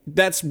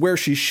 That's where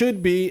she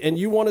should be. And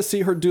you want to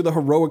see her do the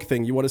heroic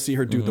thing. You want to see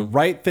her do the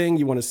right thing.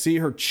 You want to see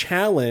her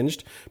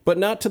challenged, but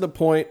not to the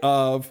point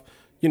of,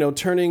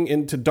 turning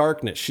into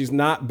darkness. She's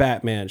not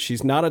Batman.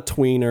 She's not a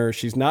tweener.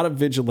 She's not a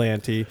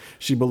vigilante.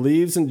 She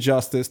believes in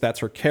justice. That's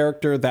her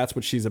character. That's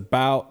what she's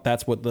about.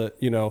 That's what the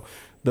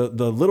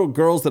little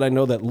girls that I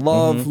know that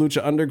love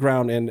Lucha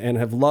Underground and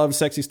have loved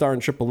Sexy Star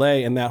and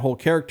AAA and that whole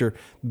character,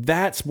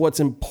 that's what's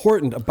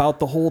important about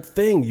the whole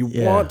thing. You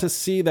want to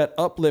see that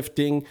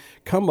uplifting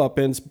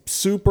comeuppance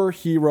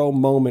superhero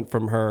moment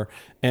from her.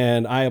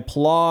 And I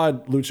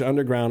applaud Lucha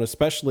Underground,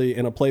 especially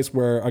in a place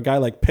where a guy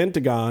like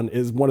Pentagon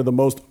is one of the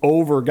most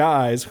over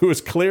guys who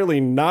is clearly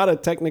not a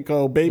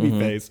technical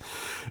babyface,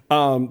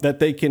 that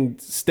they can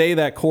stay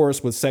that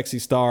course with Sexy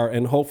Star.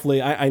 And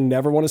hopefully, I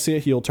never want to see a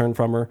heel turn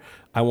from her.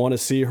 I want to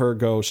see her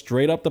go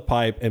straight up the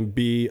pipe and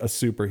be a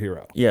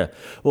superhero. Yeah.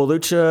 Well,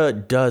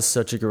 Lucha does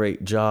such a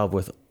great job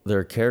with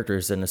their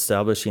characters and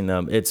establishing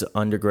them. It's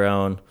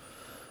underground,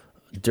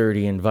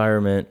 dirty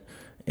environment,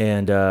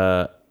 and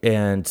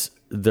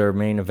their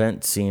main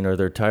event scene or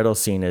their title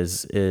scene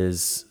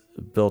is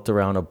built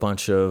around a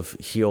bunch of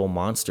heel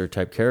monster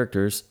type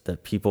characters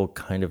that people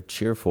kind of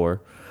cheer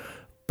for.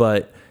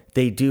 But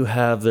they do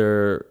have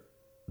their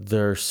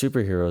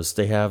superheroes.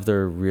 They have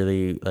their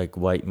really like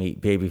white meat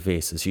baby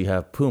faces. You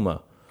have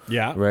Puma.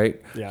 Yeah. Right?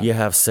 Yeah. You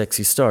have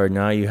Sexy Star.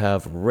 Now you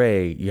have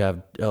Ray. You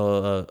have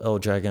El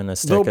Dragon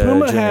Azteca. Though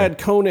Puma had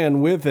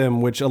Conan with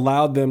him, which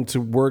allowed them to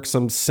work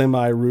some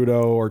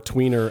semi-Rudo or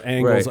tweener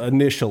angles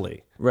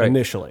initially. Right.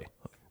 Initially.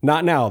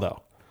 Not now,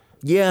 though.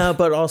 Yeah,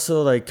 but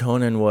also like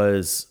Conan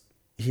was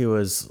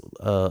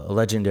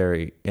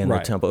legendary in the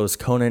temple. It was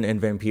Conan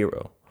and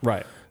Vampiro.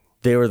 Right.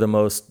 They were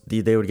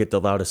they would get the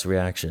loudest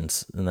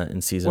reactions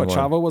in season 1.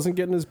 Chavo wasn't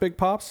getting his big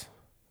pops?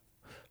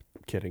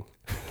 I'm kidding.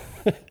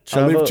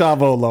 I leave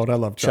Chavo alone. I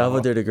love Chavo.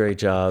 Chavo did a great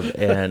job,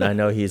 and I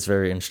know he's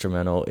very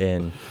instrumental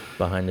in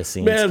behind the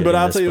scenes. Man, but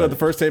I'll tell you what, the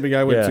first taping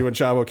I went to when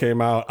Chavo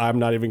came out, I'm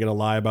not even going to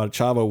lie about it.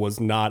 Chavo was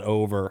not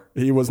over.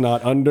 He was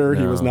not under. No.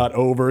 He was not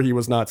over. He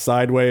was not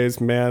sideways.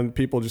 Man,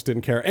 people just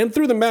didn't care. And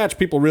through the match,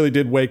 people really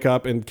did wake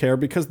up and care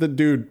because the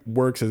dude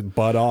works his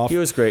butt off. He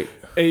was great.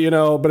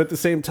 But at the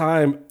same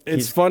time,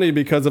 it's funny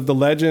because of the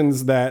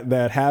legends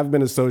that have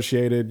been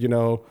associated,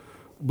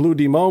 Blue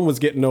Demon was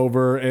getting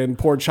over, and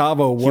poor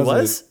Chavo wasn't. He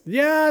was?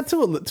 Yeah,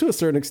 to a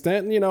certain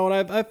extent, and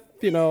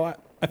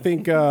I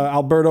think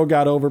Alberto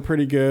got over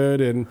pretty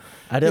good, and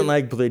I didn't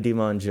like Blue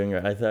Demon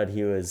Jr. I thought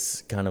he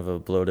was kind of a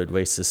bloated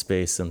waste of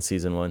space in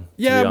season 1.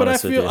 Yeah, but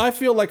I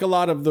feel like a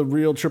lot of the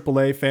real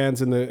AAA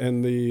fans and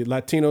the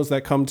Latinos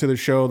that come to the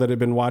show that have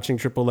been watching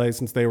AAA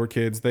since they were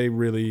kids,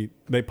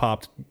 they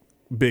popped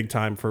big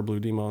time for Blue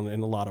Demon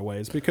in a lot of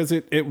ways because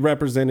it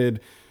represented,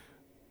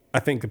 I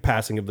think, the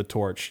passing of the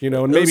torch,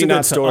 and maybe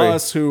not to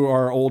us who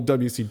are old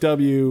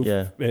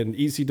WCW and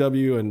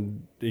ECW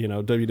and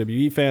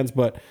WWE fans,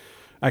 but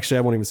actually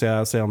I won't even say that.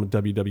 I'll say I'm a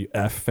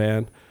WWF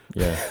fan.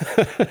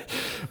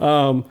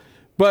 Yeah.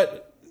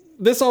 But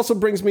this also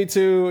brings me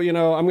to,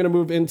 I'm going to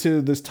move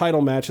into this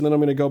title match, and then I'm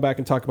going to go back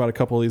and talk about a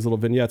couple of these little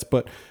vignettes.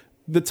 But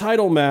the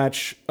title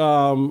match,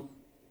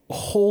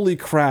 holy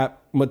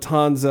crap,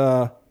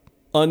 Matanza,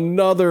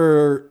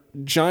 another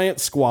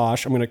giant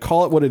squash. I'm going to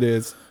call it what it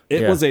is.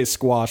 It was a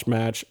squash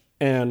match,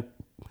 and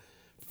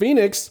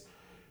Phoenix,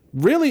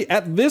 really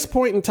at this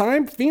point in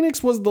time,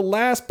 Phoenix was the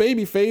last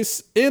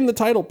babyface in the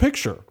title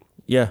picture.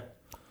 Yeah.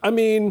 I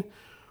mean,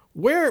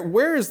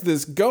 where is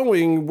this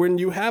going when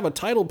you have a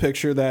title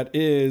picture that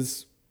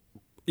is,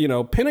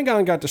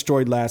 Pentagon got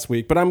destroyed last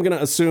week, but I'm going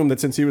to assume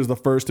that since he was the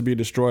first to be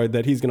destroyed,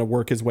 that he's going to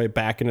work his way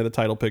back into the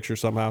title picture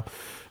somehow.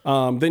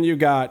 Then you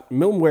got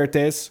Mil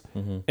Muertes,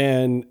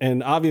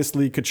 and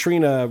obviously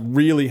Katrina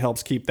really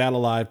helps keep that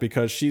alive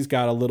because she's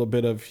got a little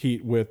bit of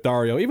heat with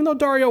Dario. Even though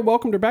Dario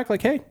welcomed her back,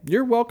 like, hey,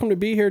 you're welcome to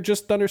be here.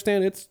 Just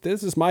understand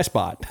this is my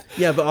spot.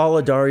 Yeah, but all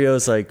of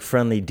Dario's like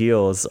friendly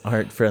deals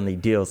aren't friendly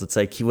deals. It's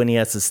like when he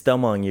has his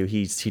thumb on you,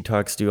 he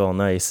talks to you all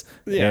nice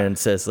and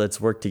says, "Let's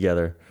work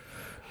together."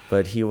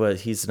 But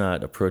he's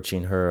not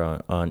approaching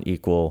her on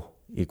equal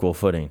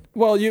footing.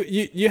 Well,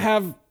 you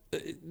have,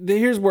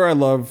 here's where I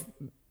love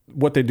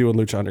what they do in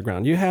Lucha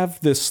Underground. You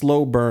have this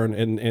slow burn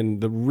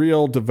and the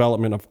real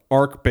development of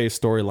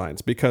arc-based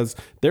storylines, because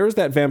there's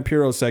that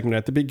Vampiro segment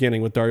at the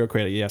beginning with Dario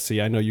Cueto. Yeah,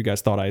 see, I know you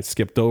guys thought I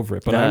skipped over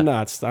it, but I'm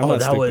not. That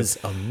was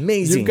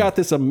amazing. You've got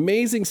this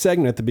amazing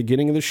segment at the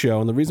beginning of the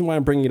show, and the reason why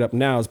I'm bringing it up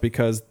now is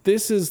because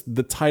this is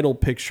the title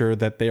picture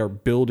that they are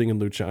building in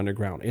Lucha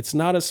Underground. It's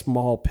not a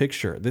small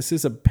picture. This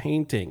is a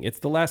painting. It's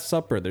the Last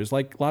Supper. There's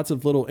like lots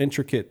of little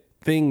intricate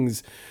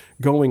things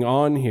going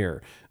on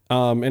here,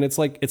 and it's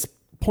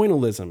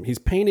pointillism. He's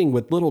painting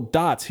with little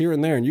dots here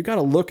and there, and you got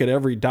to look at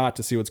every dot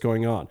to see what's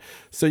going on.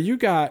 So you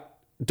got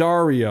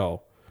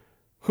Dario,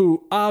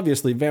 who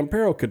obviously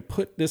Vampiro could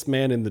put this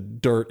man in the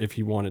dirt if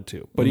he wanted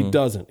to, but he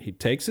doesn't. He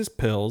takes his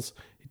pills.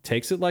 He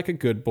takes it like a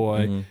good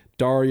boy.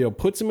 Dario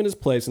puts him in his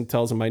place and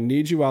tells him, I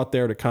need you out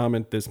there to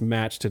comment this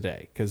match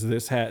today because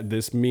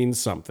this means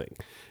something.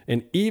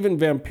 And even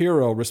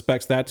Vampiro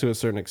respects that to a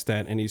certain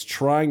extent, and he's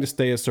trying to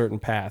stay a certain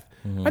path.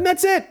 And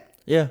that's it.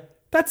 Yeah.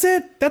 That's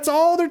it. That's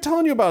all they're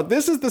telling you about.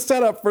 This is the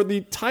setup for the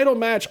title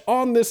match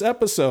on this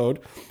episode.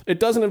 It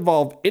doesn't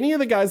involve any of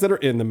the guys that are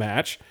in the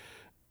match.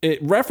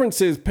 It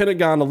references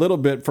Pentagon a little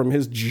bit from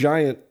his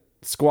giant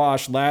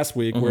squash last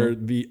week where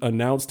the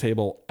announce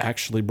table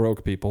actually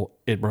broke, people.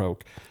 It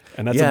broke.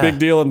 And that's a big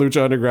deal in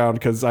Lucha Underground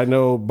because I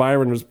know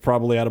Byron was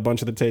probably at a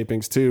bunch of the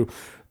tapings too.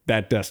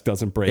 That desk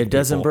doesn't break. It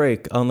doesn't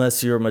break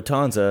unless you're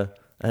Matanza.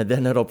 And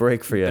then it'll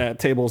break for you. That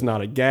table's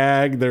not a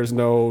gag. There's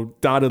no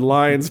dotted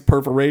lines,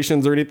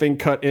 perforations, or anything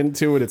cut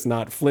into it. It's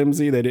not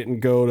flimsy. They didn't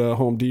go to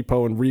Home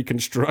Depot and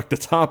reconstruct the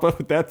top of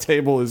it. That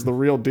table is the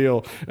real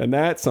deal. And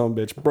that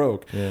sumbitch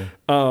broke. Yeah.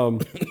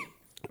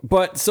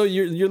 But so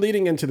you're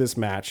leading into this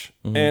match.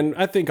 And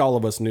I think all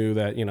of us knew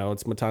that,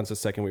 it's Matanza's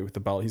second week with the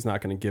belt. He's not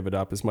going to give it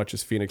up as much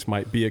as Phoenix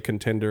might be a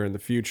contender in the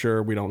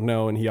future. We don't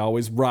know. And he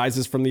always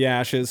rises from the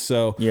ashes.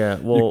 So yeah,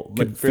 well,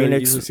 but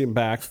Phoenix see him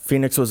back.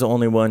 Phoenix was the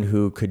only one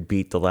who could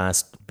beat the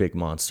last big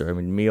monster. I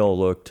mean, Mio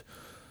looked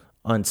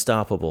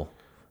unstoppable.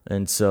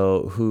 And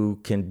so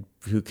who can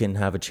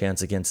have a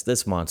chance against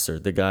this monster,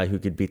 the guy who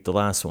could beat the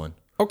last one?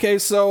 Okay,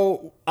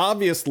 so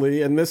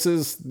obviously, and this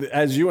is,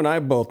 as you and I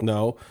both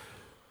know,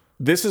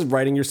 this is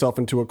writing yourself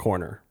into a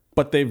corner,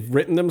 but they've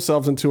written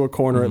themselves into a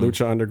corner at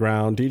Lucha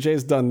Underground.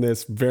 DJ's done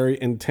this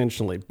very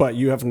intentionally, but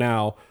you have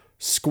now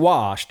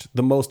squashed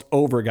the most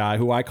over guy,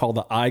 who I call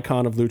the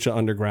icon of Lucha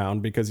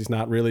Underground because he's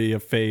not really a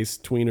face,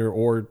 tweener,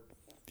 or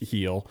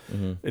heel.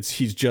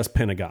 He's just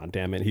Pentagon,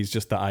 damn it. He's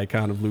just the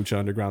icon of Lucha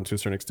Underground to a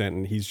certain extent,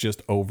 and he's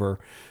just over.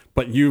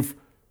 But you've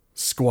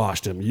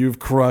squashed him. You've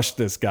crushed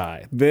this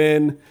guy.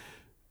 Then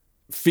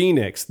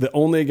Phoenix, the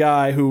only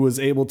guy who was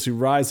able to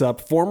rise up,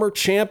 former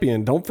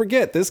champion. Don't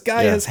forget, this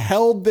guy has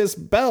held this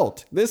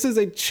belt. This is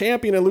a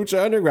champion in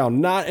Lucha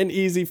Underground, not an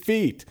easy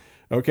feat.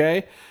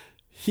 Okay?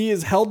 He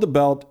has held the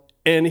belt,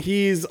 and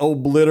he's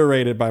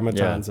obliterated by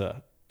Matanza. Yeah.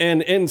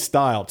 And in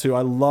style, too.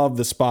 I love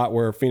the spot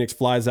where Phoenix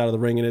flies out of the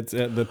ring, and it's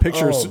the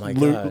picture.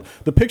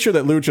 The picture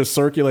that Lucha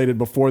circulated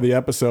before the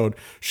episode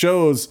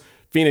shows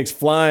Phoenix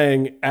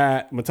flying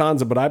at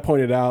Matanza, but I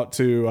pointed out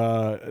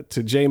to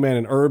J-Man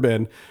and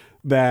Urban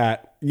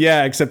that,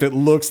 except it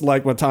looks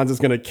like Matanza's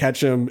going to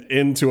catch him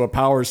into a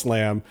power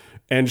slam.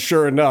 And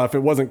sure enough, it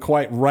wasn't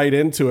quite right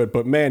into it,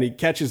 but man, he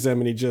catches him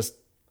and he just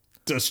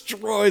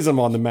destroys him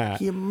on the mat.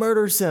 He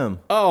murders him.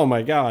 Oh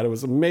my God. It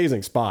was an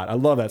amazing spot. I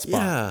love that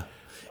spot. Yeah.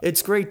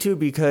 It's great too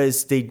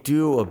because they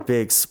do a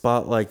big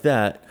spot like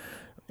that,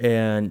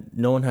 and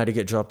no one had to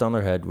get dropped on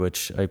their head,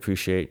 which I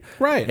appreciate.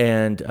 Right.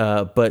 And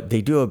but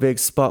they do a big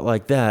spot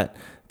like that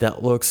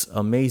looks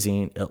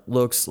amazing. It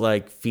looks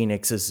like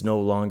Phoenix is no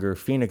longer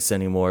Phoenix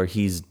anymore.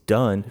 He's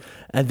done.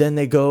 And then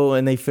they go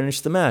and they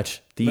finish the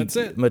match. That's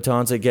it.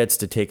 Matanza gets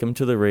to take him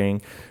to the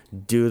ring,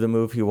 do the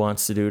move he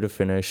wants to do to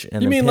finish.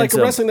 And You then mean like pins a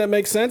him. wrestling that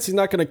makes sense? He's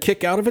not going to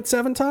kick out of it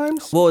 7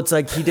 times? Well, it's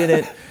like he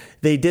didn't.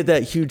 They did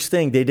that huge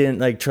thing. They didn't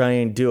like try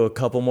and do a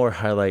couple more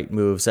highlight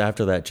moves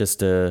after that just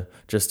to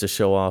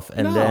show off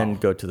and then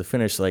go to the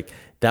finish. Like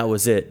that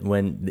was it.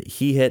 When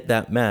he hit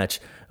that match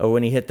or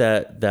when he hit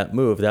that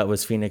move, that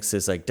was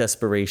Phoenix's like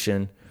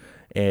desperation,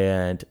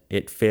 and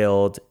it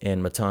failed.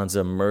 And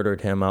Matanza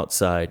murdered him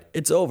outside.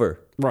 It's over.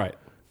 Right.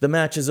 The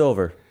match is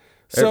over.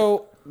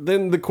 So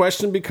then the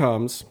question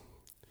becomes: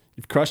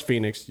 you've crushed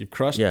Phoenix, you've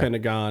crushed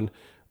Pentagon.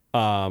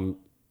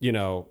 You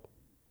know,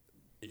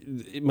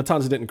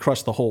 Matanza didn't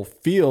crush the whole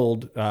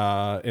field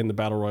in the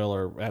Battle Royal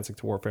or Aztec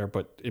to Warfare,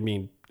 but I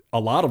mean, a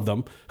lot of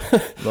them.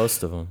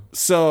 Most of them.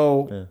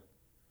 So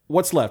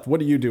what's left? What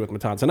do you do with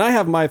Matanza? And I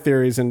have my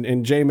theories,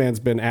 and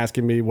J-Man's been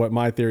asking me what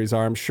my theories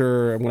are. I'm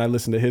sure when I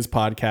listen to his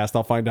podcast,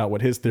 I'll find out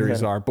what his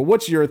theories are. But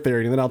what's your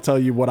theory? And then I'll tell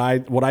you what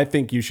I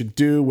think you should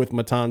do with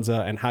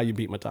Matanza and how you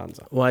beat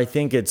Matanza. Well, I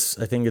think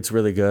it's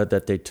really good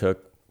that they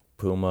took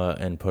Puma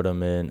and put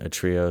him in a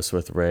trios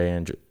with Ray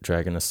and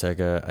Dragon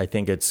Azteca. I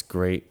think it's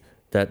great.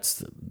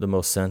 That's the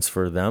most sense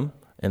for them,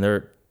 and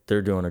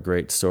they're doing a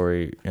great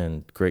story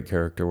and great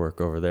character work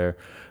over there.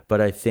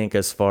 But I think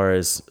as far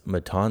as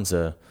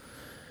Matanza,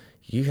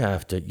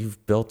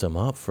 you've built him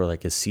up for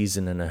like a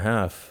season and a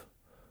half,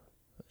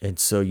 and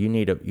so you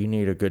need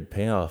a good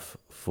payoff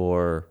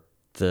for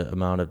the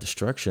amount of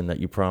destruction that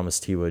you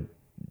promised he would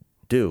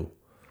do.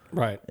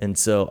 Right. And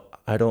so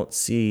I don't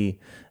see,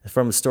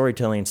 from a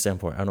storytelling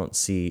standpoint, I don't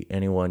see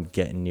anyone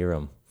getting near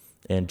him.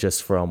 And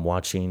just from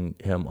watching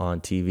him on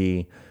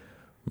TV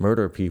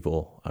murder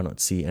people, I don't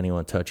see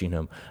anyone touching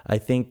him. I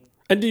think.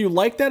 And do you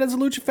like that as a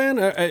Lucha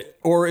fan?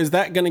 Or is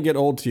that going to get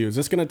old to you? Is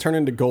this going to turn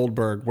into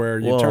Goldberg where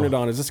you turn it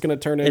on? Is this going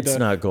to turn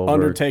into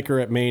Undertaker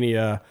at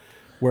Mania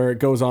where it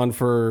goes on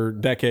for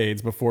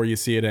decades before you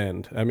see it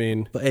end? I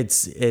mean. But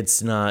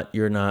it's not,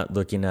 you're not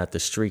looking at the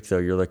streak though.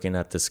 You're looking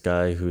at this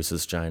guy who's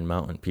this giant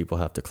mountain people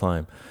have to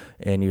climb.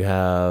 And you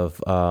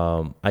have,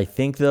 I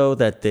think though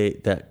that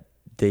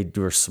they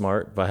were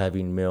smart by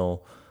having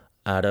Mill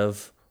out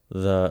of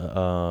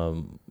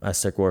the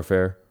Aztec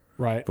Warfare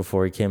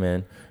before he came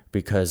in,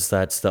 because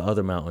that's the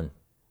other mountain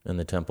in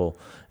the temple.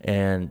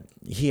 And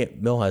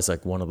Mill has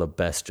like one of the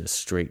best just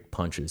straight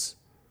punches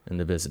in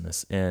the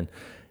business. And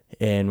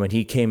when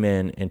he came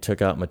in and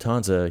took out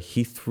Matanza,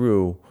 he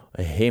threw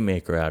a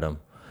haymaker at him.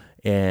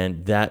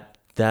 And that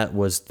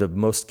was the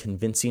most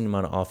convincing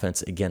amount of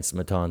offense against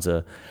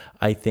Matanza.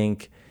 I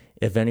think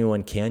if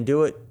anyone can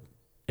do it,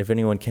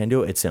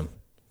 it's him.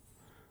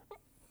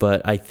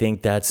 But I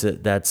think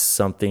that's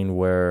something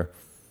where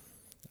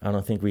I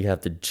don't think we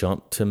have to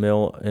jump to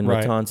Mill and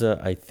Matanza.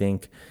 I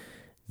think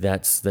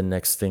that's the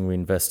next thing we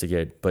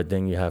investigate. But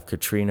then you have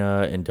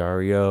Katrina and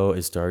Dario.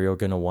 Is Dario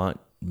going to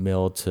want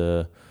Mill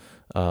to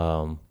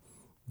go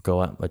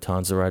at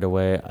Matanza right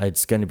away?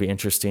 It's going to be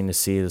interesting to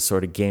see the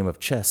sort of game of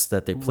chess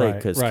that they play,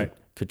 because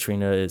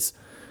Katrina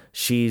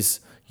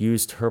she's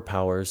used her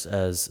powers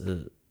as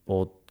an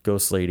old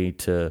ghost lady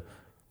to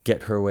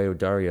get her way with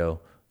Dario.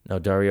 Now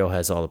Dario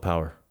has all the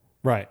power.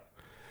 Right.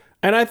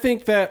 And I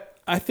think that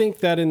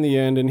in the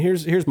end, and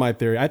here's my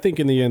theory, I think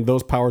in the end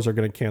those powers are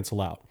going to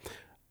cancel out.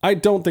 I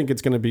don't think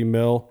it's going to be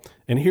Mill.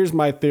 And here's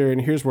my theory,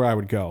 and here's where I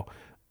would go.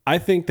 I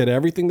think that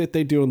everything that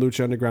they do in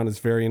Lucha Underground is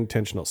very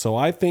intentional. So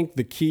I think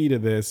the key to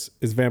this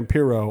is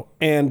Vampiro,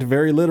 and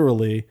very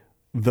literally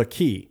the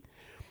key.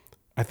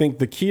 I think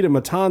the key to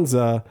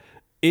Matanza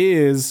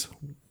is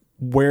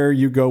where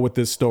you go with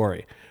this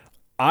story.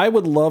 I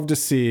would love to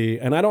see,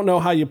 and I don't know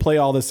how you play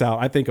all this out,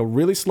 I think a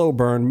really slow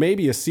burn,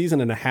 maybe a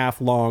season and a half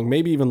long,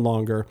 maybe even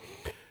longer,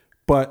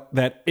 but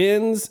that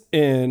ends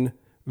in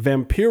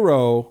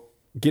Vampiro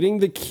getting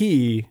the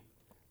key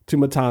to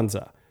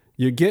Matanza.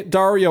 You get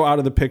Dario out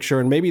of the picture,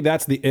 and maybe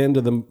that's the end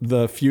of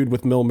the feud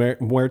with Mil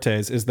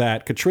Muertes, is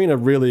that Katrina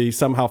really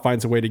somehow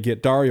finds a way to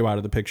get Dario out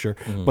of the picture.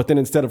 Mm-hmm. But then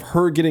instead of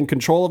her getting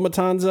control of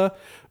Matanza,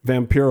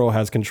 Vampiro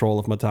has control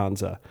of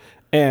Matanza.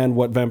 And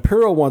what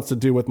Vampiro wants to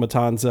do with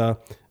Matanza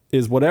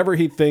is whatever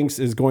he thinks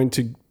is going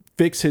to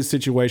fix his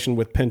situation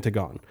with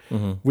Pentagon.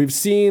 Mm-hmm. We've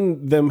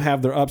seen them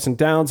have their ups and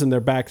downs and their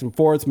backs and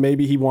forths.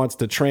 Maybe he wants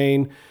to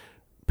train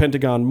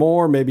Pentagon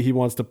more. Maybe he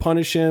wants to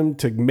punish him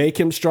to make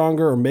him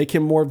stronger or make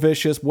him more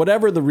vicious,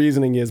 whatever the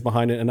reasoning is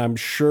behind it. And I'm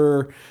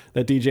sure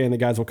that DJ and the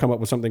guys will come up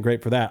with something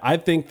great for that. I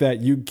think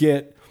that you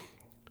get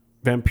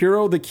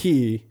Vampiro the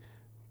key.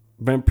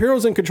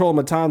 Vampiro's in control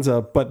of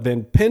Matanza, but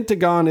then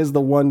Pentagon is the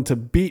one to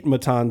beat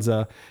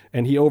Matanza,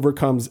 and he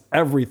overcomes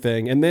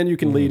everything. And then you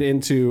can lead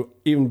into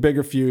even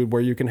bigger feud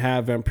where you can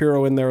have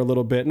Vampiro in there a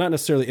little bit, not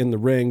necessarily in the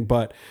ring,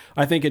 but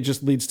I think it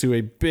just leads to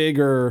a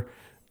bigger,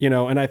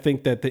 and I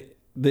think that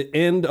the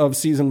end of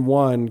season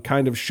 1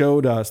 kind of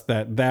showed us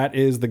that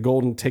is the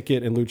golden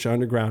ticket in Lucha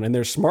Underground, and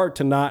they're smart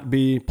to not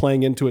be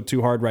playing into it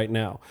too hard right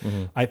now.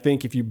 I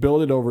think if you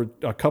build it over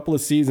a couple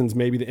of seasons,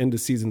 maybe the end of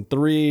season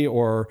 3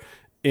 or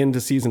into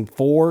season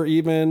 4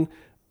 even,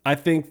 I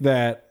think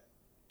that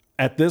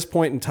at this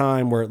point in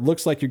time where it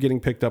looks like you're getting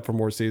picked up for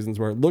more seasons,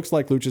 where it looks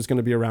like Lucha's going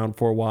to be around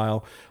for a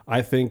while,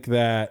 I think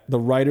that the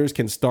writers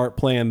can start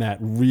playing that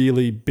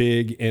really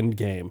big end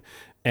game.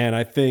 And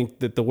I think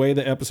that the way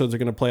the episodes are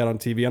going to play out on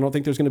TV, I don't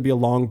think there's going to be a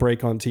long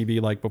break on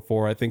TV like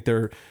before. I think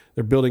they're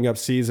building up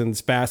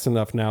seasons fast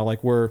enough now.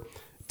 Like we're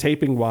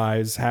taping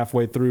wise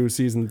halfway through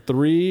season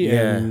 3,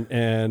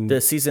 and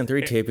the season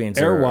 3 tapings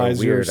air are wise,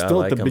 weird. you're still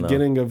like at the them,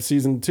 beginning of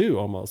season 2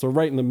 almost, or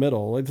right in the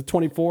middle, like the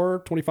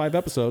 24, 25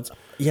 episodes.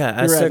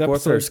 Yeah, Aztec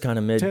Warfare is kind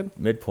of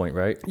midpoint,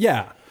 right?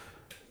 Yeah.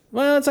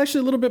 Well, it's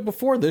actually a little bit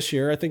before this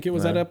year. I think it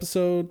was at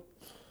episode.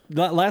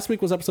 Last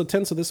week was episode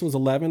 10, so this was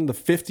 11, the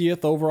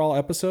 50th overall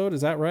episode.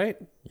 Is that right?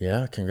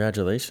 Yeah,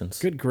 congratulations.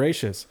 Good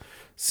gracious.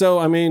 So,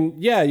 I mean,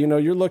 yeah,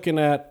 you're looking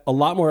at a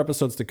lot more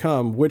episodes to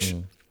come, which,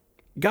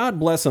 God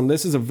bless them,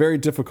 this is a very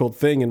difficult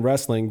thing in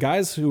wrestling.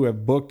 Guys who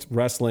have booked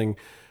wrestling,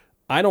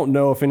 I don't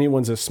know if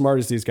anyone's as smart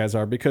as these guys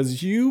are,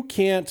 because you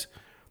can't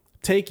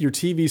take your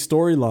TV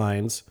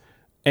storylines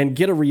and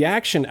get a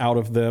reaction out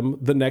of them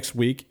the next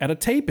week at a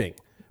taping,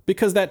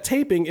 because that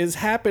taping is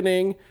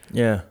happening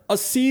a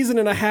season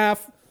and a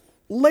half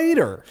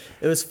later.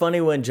 It was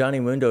funny when Johnny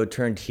Mundo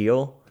turned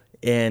heel,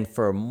 and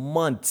for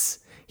months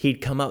he'd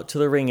come out to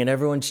the ring and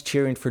everyone's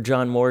cheering for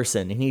John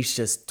Morrison, and he's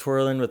just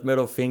twirling with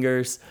middle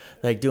fingers,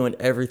 like doing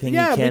everything he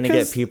can to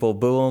get people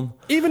boo him.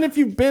 Even if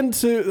you've been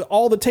to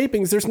all the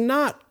tapings, there's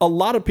not a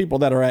lot of people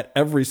that are at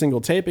every single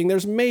taping.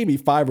 There's maybe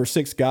 5 or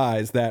 6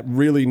 guys that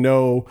really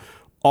know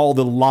all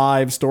the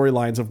live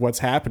storylines of what's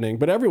happening.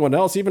 But everyone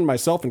else, even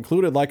myself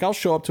included, like I'll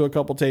show up to a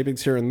couple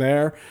tapings here and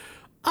there.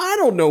 I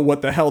don't know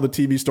what the hell the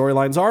TV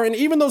storylines are. And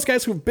even those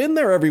guys who've been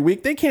there every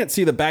week, they can't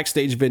see the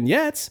backstage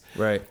vignettes.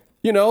 Right.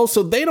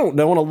 So they don't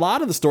know. And a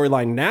lot of the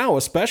storyline now,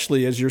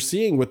 especially as you're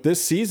seeing with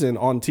this season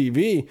on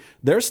TV,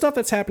 there's stuff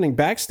that's happening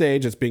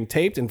backstage that's being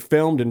taped and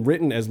filmed and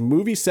written as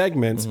movie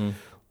segments.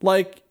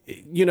 Like,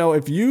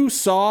 if you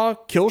saw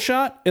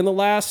Killshot in the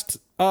last,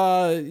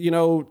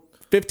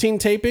 15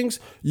 tapings,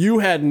 you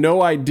had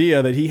no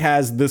idea that he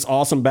has this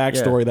awesome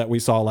backstory that we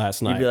saw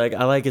last night. You'd be like,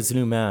 I like his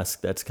new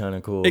mask. That's kind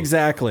of cool.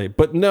 Exactly.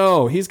 But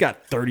no, he's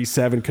got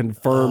 37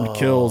 confirmed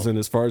kills, and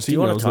as far as he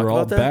knows, they're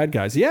all bad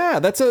guys. Yeah,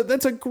 that's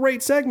a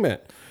great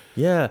segment.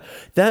 Yeah.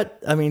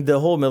 The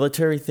whole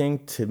military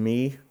thing to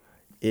me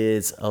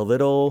is a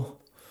little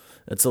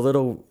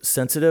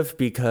sensitive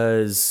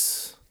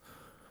because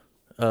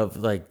of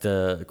like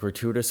the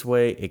gratuitous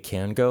way it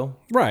can go.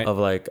 Right. Of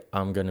like,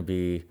 I'm going to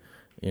be,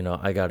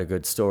 I got a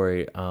good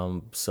story.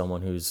 I'm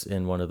someone who's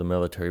in one of the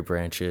military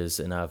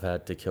branches, and I've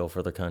had to kill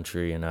for the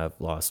country, and I've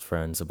lost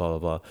friends, blah, blah,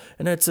 blah.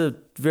 And it's a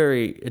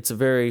story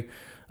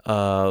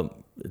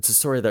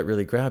that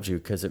really grabs you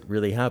because it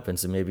really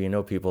happens. And maybe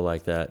people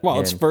like that. Well,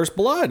 it's First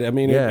Blood. I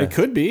mean, it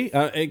could be.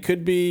 It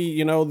could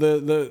be,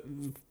 the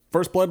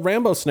First Blood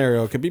Rambo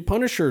scenario. It could be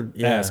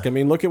Punisher-esque. I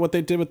mean, look at what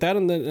they did with that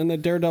in the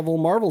Daredevil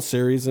Marvel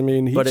series. I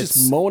mean, he's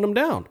just mowing them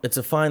down. It's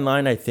a fine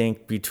line, I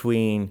think,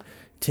 between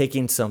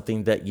taking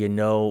something that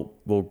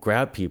will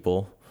grab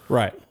people,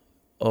 right,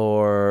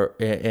 or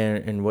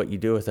and what you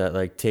do with that,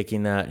 like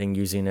taking that and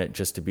using it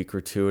just to be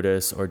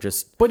gratuitous or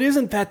just. But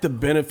isn't that the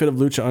benefit of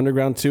Lucha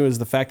Underground too? Is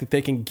the fact that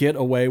they can get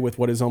away with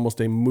what is almost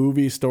a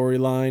movie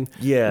storyline.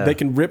 Yeah, they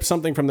can rip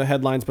something from the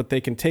headlines, but they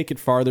can take it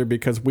farther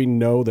because we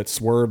know that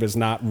Swerve is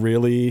not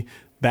really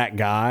that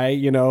guy.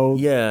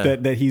 Yeah,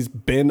 that he's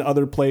been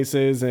other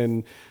places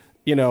and.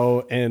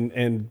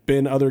 And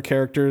been other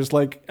characters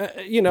like,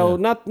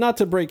 not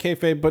to break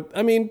kayfabe, but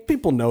I mean,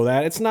 people know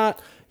that it's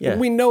not,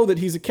 we know that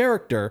he's a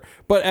character,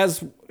 but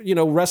as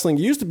wrestling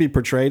used to be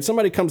portrayed,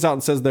 somebody comes out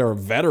and says they're a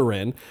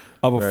veteran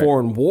of a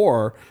foreign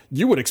war.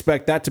 You would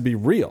expect that to be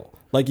real.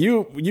 Like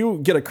you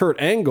get a Kurt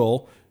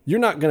Angle, you're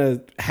not going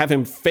to have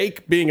him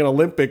fake being an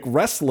Olympic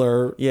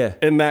wrestler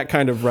in that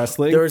kind of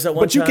wrestling. There was that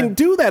one but you can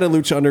do that in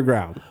Lucha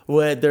Underground.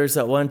 Well, there's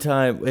that one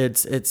time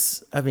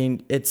it's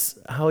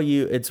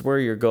where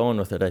you're going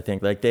with it, I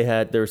think. Like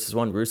there was this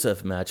one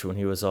Rusev match when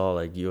he was all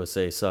like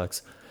USA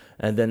sucks.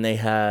 And then they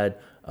had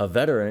a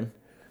veteran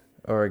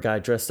or a guy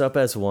dressed up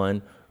as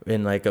one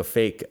in like a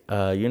fake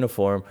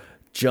uniform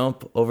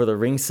jump over the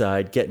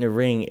ringside, get in a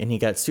ring, and he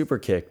got super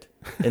kicked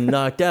and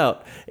knocked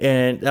out.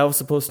 And that was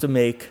supposed to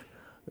make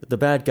the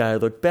bad guy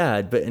look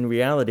bad, but in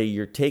reality,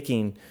 you're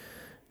taking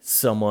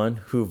someone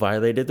who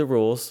violated the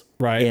rules,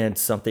 right? And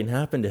something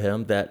happened to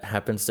him that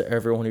happens to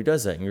everyone who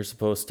does that, and you're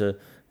supposed to.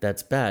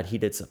 That's bad. He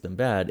did something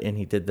bad, and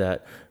he did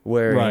that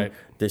wearing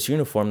this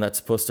uniform that's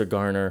supposed to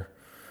garner,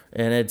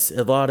 and it's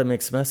a lot of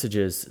mixed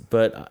messages.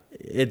 But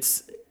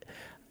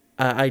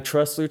I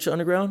trust Lucha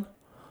Underground,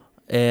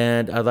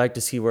 and I'd like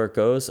to see where it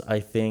goes. I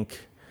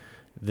think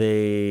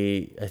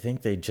they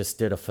just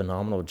did a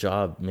phenomenal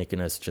job making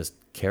us just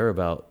care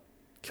about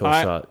kill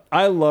shot.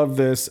 I love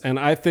this, and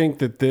I think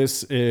that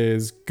this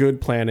is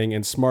good planning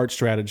and smart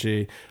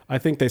strategy. I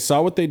think they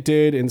saw what they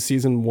did in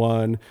season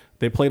 1.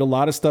 They played a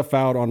lot of stuff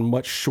out on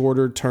much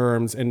shorter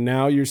terms, and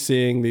now you're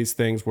seeing these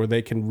things where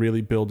they can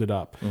really build it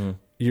up.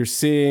 You're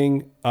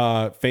seeing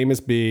Famous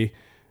B,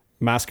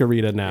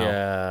 Masquerita now.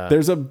 Yeah.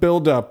 There's a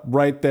buildup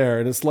right there,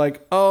 and it's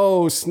like,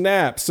 oh,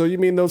 snap. So you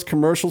mean those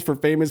commercials for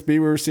Famous B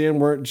we were seeing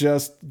weren't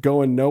just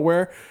going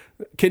nowhere?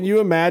 Can you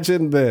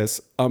imagine this?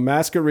 A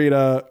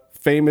Masquerita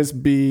Famous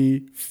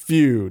B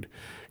feud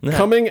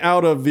coming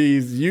out of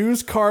these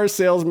used car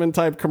salesman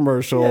type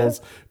commercials.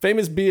 Yeah.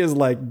 Famous B is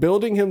like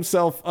building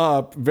himself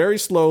up very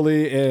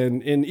slowly.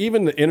 And in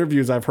even the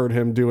interviews I've heard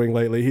him doing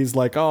lately, he's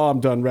like, oh,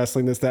 I'm done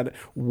wrestling, this, that,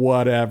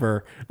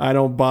 whatever. I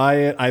don't buy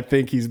it. I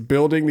think he's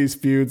building these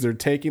feuds. They're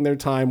taking their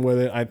time with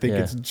it. I think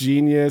it's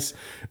genius.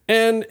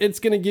 And it's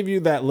going to give you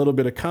that little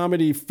bit of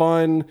comedy,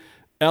 fun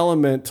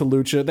element to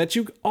Lucha that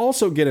you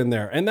also get in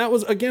there. And that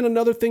was, again,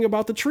 another thing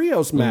about the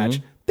trios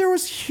match. There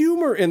was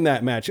humor in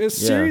that match. As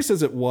serious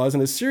as it was,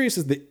 and as serious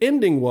as the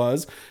ending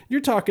was,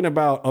 you're talking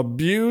about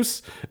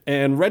abuse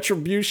and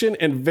retribution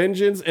and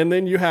vengeance, and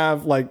then you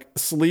have like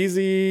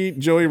sleazy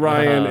Joey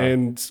Ryan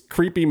and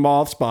creepy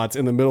moth spots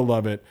in the middle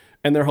of it,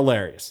 and they're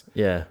hilarious.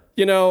 Yeah.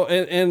 You know,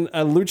 and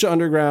Lucha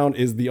Underground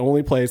is the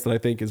only place that I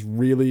think is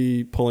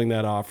really pulling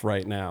that off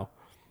right now.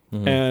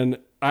 And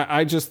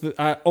I just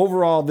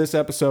overall, this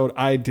episode,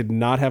 I did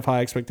not have high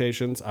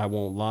expectations. I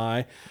won't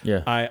lie.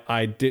 Yeah.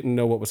 I didn't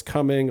know what was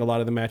coming. A lot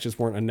of the matches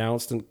weren't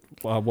announced and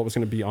what was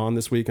going to be on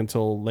this week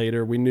until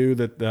later. We knew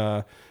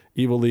that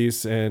Evil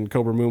East and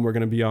Cobra Moon were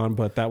going to be on,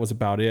 but that was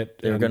about it.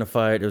 They were going to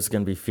fight. It was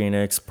going to be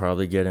Phoenix,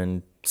 probably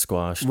getting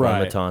squashed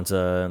by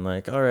Matanza, and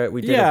like, all right,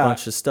 we did a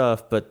bunch of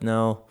stuff, but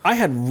no. I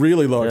had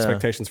really low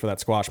expectations for that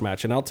squash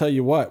match, and I'll tell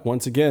you what,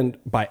 once again,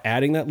 by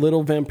adding that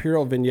little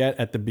Vampiro vignette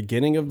at the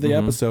beginning of the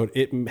episode,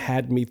 it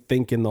had me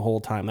thinking the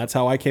whole time. That's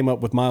how I came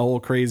up with my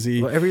whole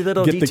crazy every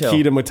little get detail. The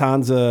key to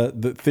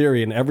Matanza the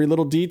theory, and every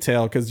little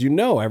detail, because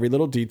every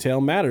little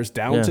detail matters,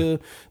 down to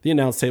the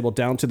announce table,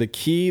 down to the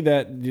key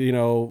that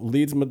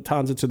leads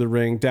Matanza to the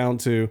ring, down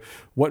to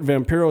what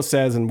Vampiro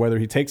says and whether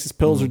he takes his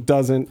pills or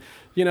doesn't.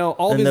 All these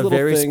little things. And the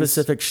very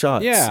specific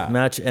shots. Yeah.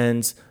 Match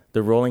ends,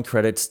 the rolling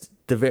credits,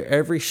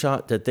 every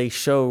shot that they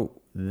show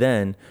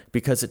then,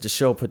 because it's a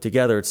show put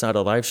together, it's not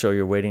a live show,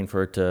 you're waiting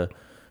for it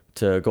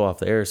to go off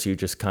the air, so you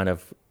just kind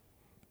of,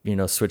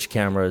 switch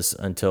cameras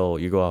until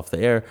you go off the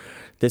air.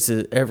 This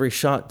is every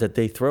shot that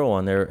they throw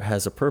on there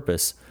has a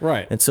purpose.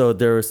 Right. And so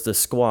there's the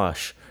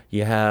squash.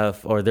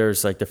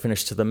 There's like the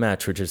finish to the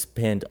match, which is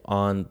pinned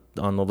on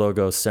the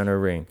logo center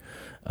ring.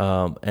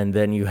 And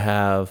then you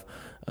have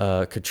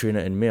Katrina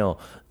and Mill,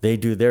 they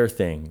do their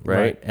thing,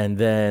 right? And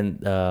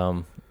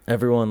then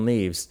everyone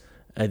leaves,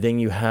 and then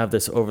you have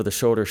this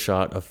over-the-shoulder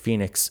shot of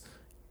Phoenix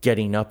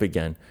getting up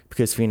again,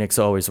 because Phoenix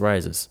always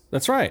rises.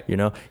 That's right.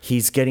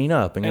 He's getting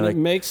up, and it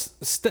makes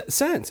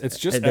sense. It's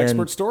just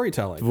expert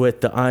storytelling.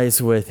 With the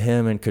eyes with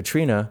him and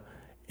Katrina,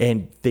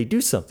 and they do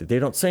something. They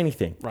don't say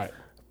anything. Right.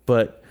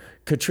 But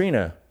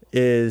Katrina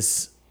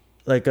is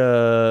like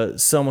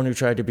someone who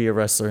tried to be a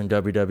wrestler in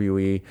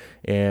WWE,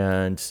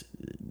 and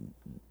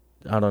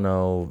I don't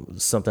know,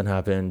 something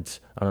happened.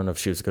 I don't know if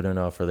she was good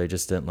enough or they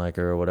just didn't like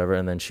her or whatever.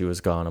 And then she was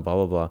gone and blah,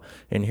 blah, blah.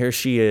 And here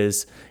she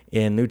is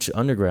in Lucha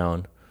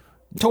Underground.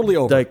 Totally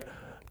over. Like,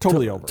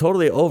 totally over.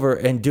 Totally over,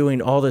 and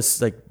doing all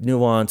this like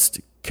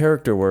nuanced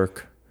character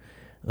work.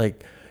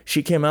 Like,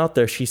 she came out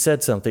there, she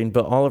said something,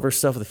 but all of her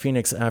stuff with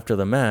Phoenix after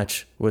the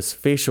match was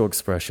facial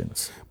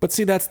expressions. But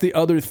see, that's the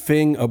other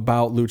thing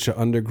about Lucha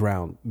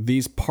Underground.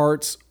 These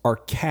parts are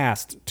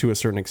cast to a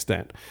certain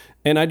extent.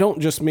 And I don't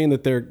just mean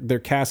that their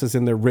cast is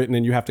in there written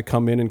and you have to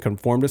come in and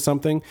conform to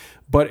something,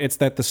 but it's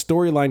that the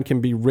storyline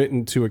can be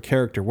written to a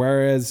character.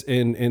 Whereas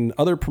in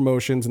other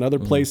promotions and other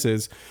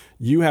places,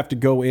 you have to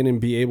go in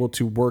and be able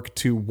to work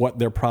to what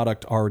their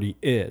product already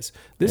is.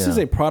 This is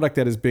a product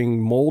that is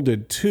being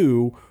molded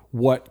to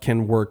what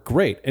can work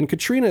great. And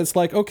Katrina is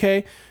like,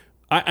 okay,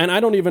 I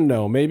don't even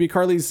know. Maybe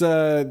Carly's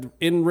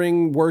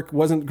in-ring work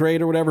wasn't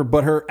great or whatever,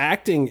 but her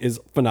acting is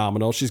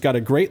phenomenal. She's got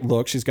a great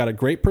look. She's got a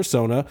great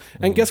persona.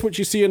 And guess what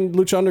you see in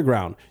Lucha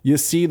Underground? You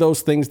see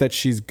those things that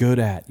she's good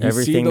at. You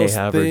Everything see those they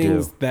have her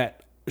do.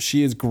 That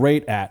she is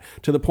great at,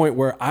 to the point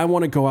where I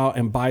want to go out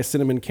and buy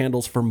cinnamon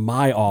candles for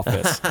my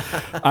office.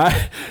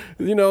 And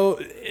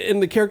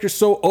the character's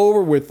so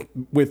over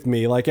with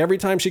me. Like, every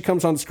time she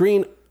comes on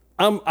screen,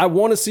 I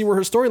want to see where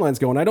her storyline's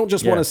going. I don't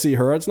just want to see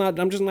her. I'm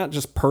just not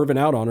perving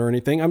out on her or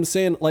anything. I'm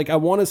saying, like, I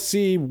want to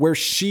see where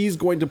she's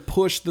going to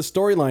push the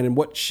storyline and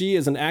what she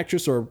is, an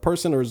actress or a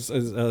person or as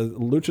a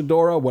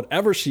luchadora,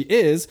 whatever she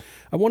is.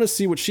 I want to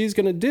see what she's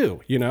going to do,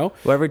 Well,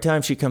 every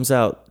time she comes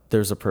out,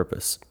 there's a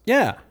purpose.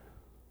 Yeah.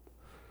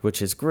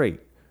 Which is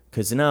great,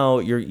 because now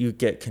you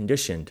get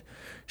conditioned.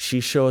 She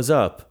shows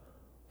up.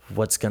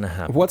 what's going to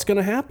happen? What's going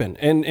to happen?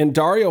 And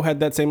Dario had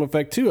that same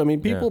effect too. I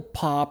mean, people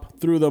pop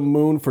through the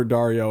moon for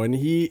Dario, and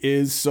he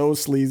is so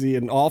sleazy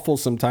and awful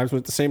sometimes, but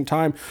at the same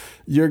time,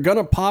 you're going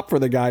to pop for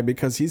the guy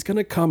because he's going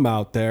to come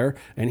out there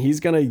and he's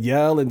going to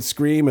yell and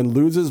scream and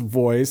lose his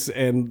voice,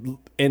 and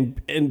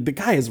the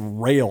guy is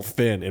rail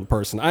thin in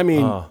person. I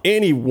mean,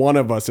 any one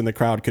of us in the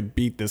crowd could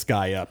beat this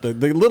guy up. The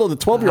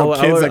 12-year-old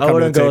kids that come to the I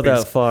wouldn't go that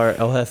tapings. far.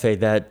 El Jefe,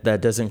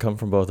 that doesn't come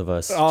from both of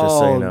us, just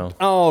so you know.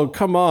 Oh,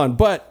 come on.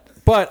 But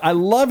I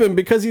love him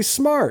because he's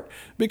smart.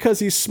 Because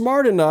he's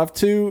smart enough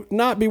to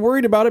not be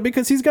worried about it,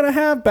 because he's going to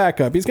have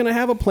backup. He's going to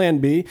have a plan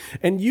B.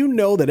 And you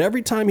know that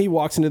every time he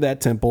walks into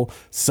that temple,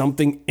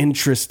 something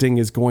interesting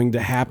is going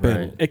to happen.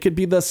 Right. It could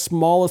be the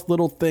smallest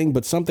little thing,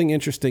 but something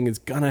interesting is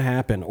going to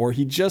happen. Or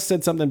he just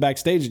said something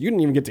backstage that you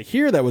didn't even get to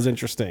hear that was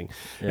interesting.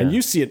 Yeah. And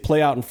you see it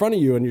play out in front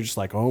of you, and you're just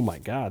like, oh my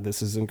God,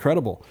 this is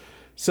incredible.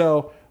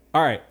 So,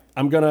 all right.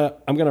 I'm gonna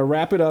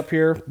wrap it up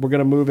here. We're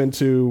gonna move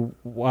into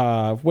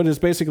what has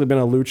basically been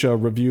a Lucha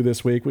review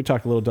this week. We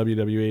talked a little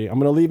WWE. I'm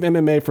gonna leave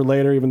MMA for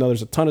later, even though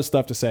there's a ton of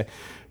stuff to say.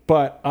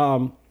 But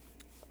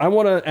I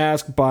want to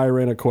ask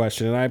Byron a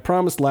question, and I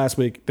promised last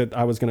week that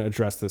I was going to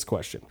address this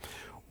question.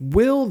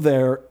 Will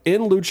there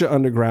in Lucha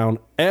Underground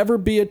ever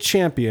be a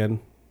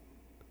champion,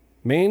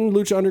 main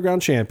Lucha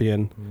Underground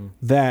champion,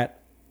 that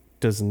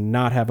does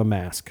not have a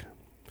mask?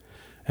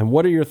 And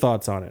what are your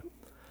thoughts on it?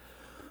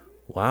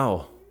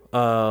 Wow.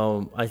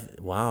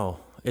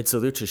 It's a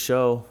Lucha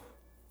show.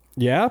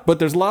 Yeah, but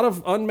there's a lot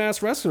of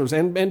unmasked wrestlers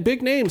and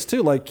big names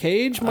too. Like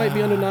Cage might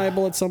be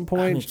undeniable at some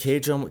point. I mean,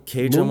 Cage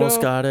almost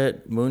got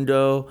it.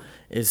 Mundo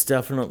is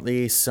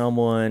definitely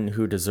someone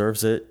who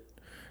deserves it,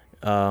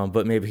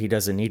 but maybe he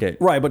doesn't need it.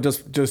 Right, but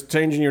does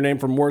changing your name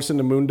from Morrison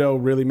to Mundo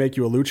really make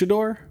you a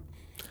luchador?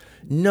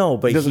 No,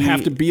 but it doesn't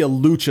have to be a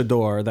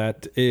luchador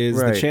that is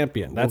the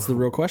champion. That's the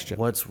real question.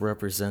 What's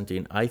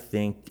representing? I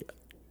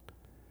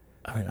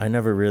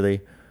never really.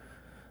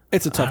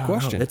 It's a tough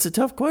question. It's a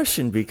tough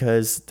question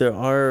because there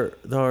are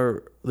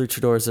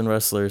luchadors and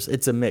wrestlers.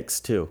 It's a mix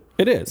too.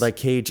 It is. Like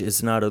Cage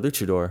is not a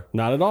luchador.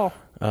 Not at all.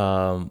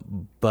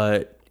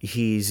 But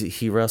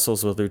he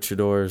wrestles with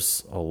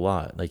luchadors a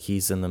lot. Like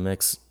he's in the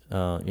mix,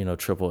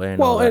 Triple A. And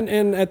well,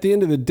 and at the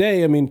end of the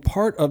day, I mean,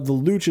 part of the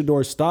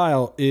luchador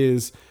style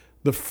is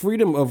the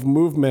freedom of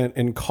movement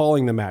and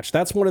calling the match.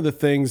 That's one of the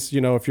things,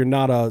 if you're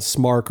not a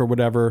smark or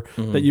whatever,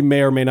 that you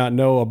may or may not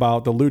know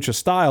about the lucha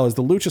style is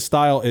the lucha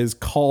style is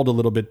called a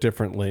little bit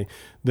differently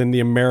than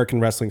the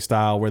American wrestling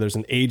style, where there's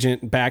an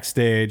agent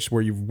backstage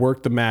where you've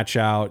worked the match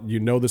out,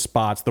 the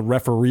spots, the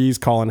referee's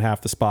calling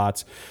half the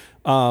spots.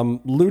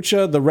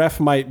 Lucha, the ref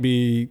might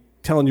be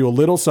telling you a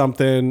little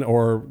something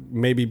or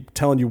maybe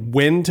telling you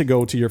when to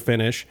go to your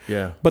finish.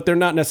 Yeah. But they're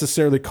not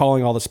necessarily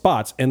calling all the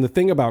spots. And the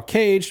thing about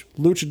Cage,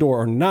 luchador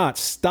or not,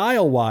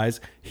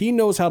 style-wise, he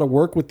knows how to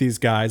work with these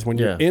guys when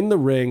you're in the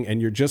ring and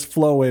you're just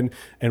flowing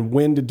and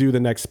when to do the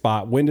next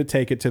spot, when to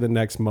take it to the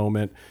next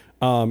moment.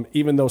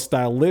 Even though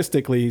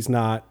stylistically he's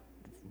not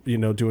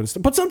doing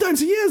stuff. But sometimes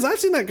he is. I've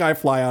seen that guy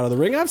fly out of the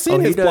ring. I've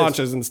seen his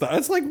planches and stuff.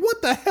 It's like,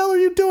 what the hell are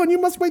you doing? You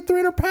must weigh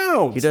 300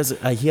 pounds. He does.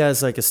 He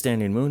has like a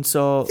standing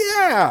moonsault.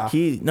 Yeah.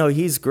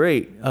 He's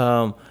great.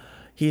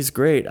 He's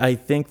great. I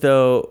think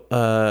though,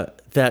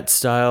 that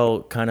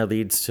style kind of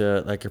leads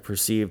to like a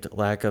perceived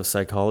lack of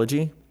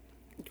psychology.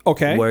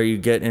 Okay. Where you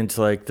get into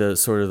like the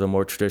sort of the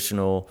more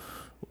traditional,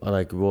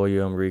 like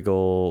William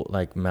Regal,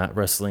 like mat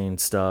wrestling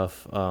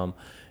stuff.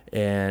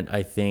 And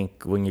I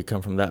think when you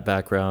come from that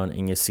background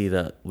and you see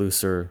that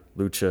looser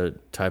lucha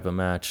type of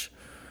match,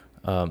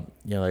 I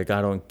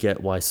don't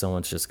get why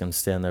someone's just going to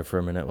stand there for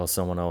a minute while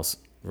someone else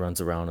runs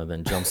around and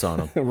then jumps on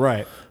them.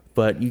 Right.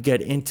 But you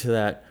get into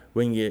that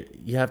when you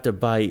have to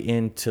buy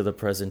into the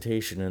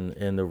presentation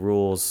and the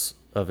rules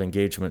of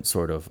engagement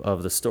sort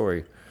of the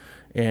story.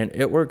 And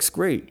it works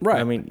great. Right.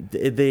 I mean,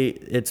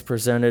 it's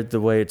presented the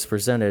way it's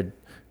presented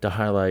to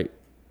highlight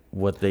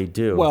what they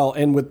do. Well,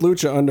 and with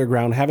Lucha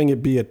Underground, having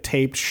it be a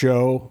taped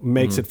show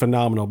makes it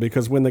phenomenal,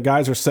 because when the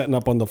guys are setting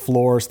up on the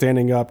floor,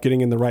 standing up,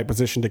 getting in the right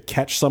position to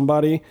catch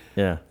somebody,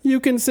 you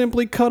can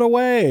simply cut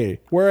away.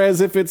 Whereas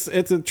if it's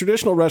a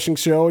traditional wrestling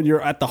show and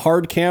you're at the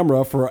hard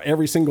camera for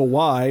every single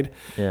wide,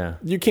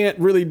 you can't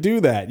really do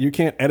that. You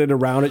can't edit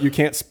around it. You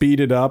can't speed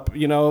it up.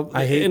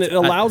 It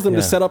allows them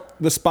to set up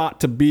the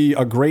spot to be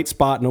a great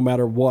spot no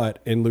matter what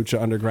in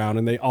Lucha Underground,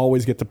 and they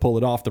always get to pull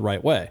it off the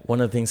right way. One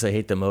of the things I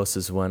hate the most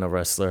is when a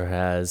wrestler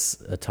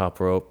has a top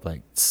rope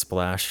like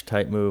splash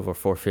type move or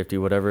 450,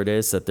 whatever it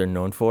is that they're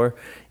known for,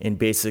 and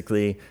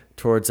basically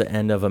towards the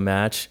end of a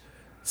match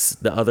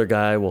the other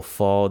guy will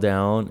fall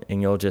down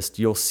and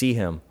you'll see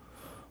him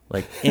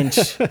like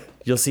inch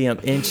you'll see him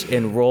inch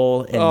and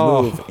roll and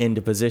move into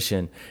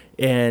position.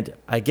 And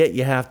I get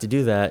you have to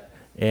do that,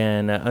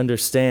 and I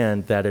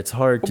understand that it's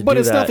hard to do that. But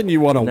it's nothing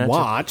you want to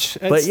watch.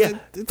 But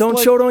don't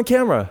show it on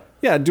camera.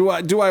 Yeah, do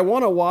I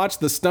want to watch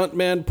the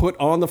stuntman put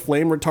on the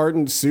flame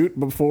retardant suit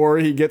before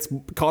he gets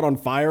caught on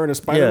fire in a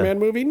Spider-Man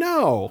movie?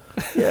 No.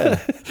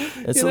 Yeah.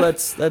 And so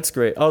that's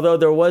great. Although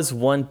there was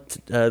one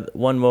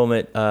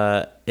moment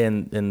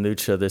in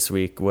Lucha this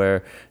week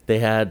where they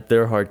had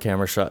their hard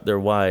camera shot, their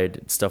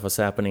wide stuff was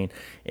happening,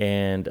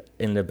 and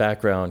in the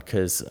background,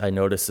 because I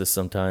noticed this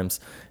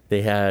sometimes,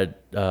 they had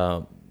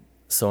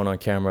someone on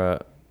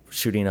camera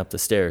shooting up the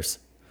stairs.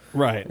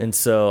 Right. And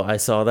so I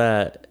saw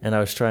that, and I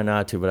was trying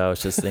not to, but I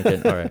was just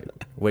thinking, all right,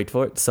 wait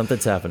for it.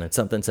 Something's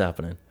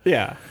happening.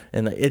 Yeah.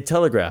 And it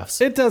telegraphs.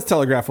 It does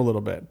telegraph a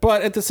little bit.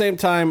 But at the same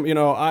time,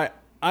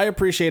 I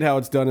appreciate how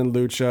it's done in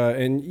Lucha.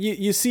 And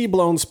you see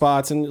blown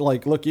spots. And,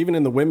 like, look, even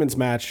in the women's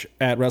match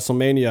at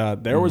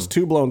WrestleMania, there was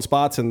 2 blown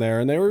spots in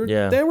there. And they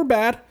were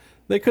bad.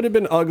 They could have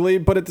been ugly.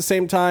 But at the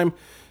same time,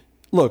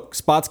 look,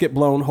 spots get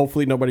blown.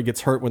 Hopefully nobody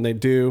gets hurt when they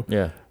do.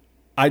 Yeah.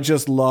 I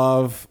just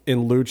love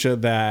in Lucha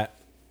that,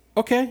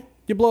 okay,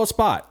 you blow a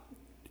spot.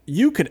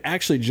 You could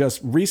actually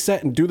just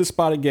reset and do the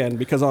spot again,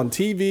 because on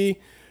TV,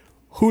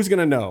 who's going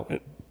to know?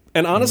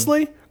 And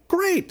honestly,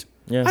 great.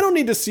 Yeah. I don't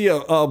need to see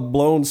a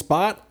blown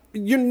spot.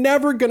 You're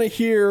never going to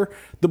hear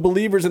the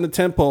believers in the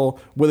temple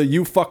with a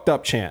 "you fucked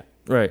up" chant.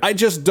 Right. I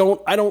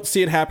don't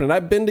see it happening.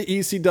 I've been to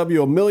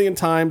ECW a million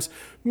times.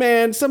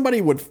 Man,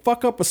 somebody would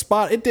fuck up a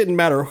spot. It didn't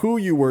matter who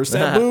you were.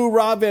 Sabu,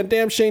 Rob Van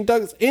Dam, Shane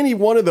Douglas, any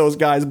one of those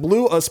guys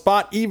blew a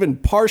spot even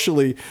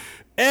partially.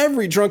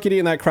 Every drunk idiot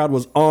in that crowd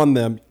was on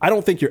them. I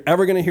don't think you're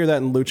ever going to hear that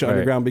in Lucha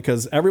Underground,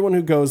 because everyone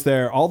who goes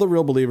there, all the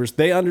real believers,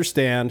 they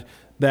understand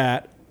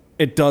that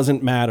it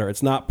doesn't matter.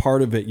 It's not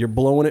part of it. You're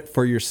blowing it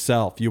for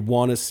yourself. You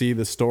want to see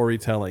the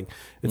storytelling.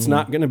 It's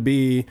not going to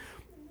be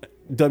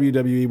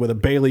WWE with a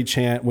Bailey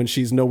chant when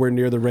she's nowhere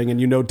near the ring,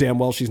 and you know damn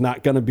well she's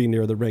not going to be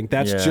near the ring.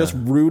 That's just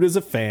rude as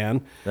a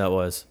fan. That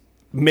was.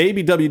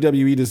 Maybe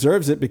WWE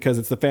deserves it because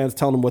it's the fans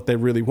telling them what they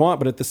really want.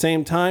 But at the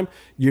same time,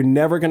 you're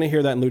never going to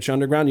hear that in Lucha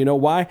Underground. You know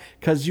why?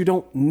 Because you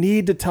don't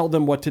need to tell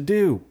them what to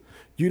do.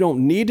 You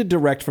don't need to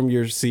direct from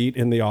your seat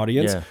in the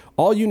audience. Yeah.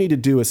 All you need to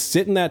do is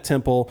sit in that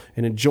temple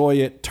and enjoy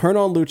it. Turn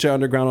on Lucha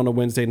Underground on a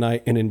Wednesday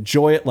night and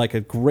enjoy it like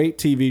a great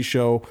TV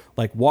show,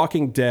 like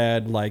Walking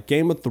Dead, like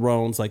Game of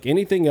Thrones, like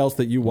anything else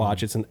that you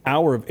watch. It's an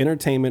hour of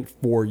entertainment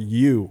for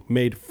you,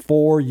 made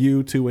for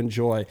you to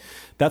enjoy.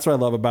 That's what I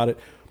love about it.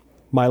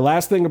 My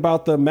last thing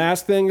about the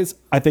mask thing is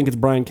I think it's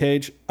Brian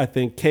Cage. I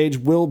think Cage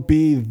will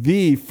be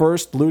the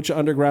first Lucha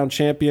Underground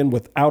champion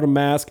without a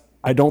mask.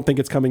 I don't think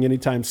it's coming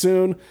anytime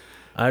soon.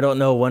 I don't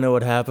know when it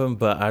would happen,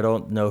 but I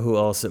don't know who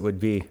else it would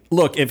be.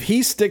 Look, if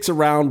he sticks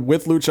around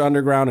with Lucha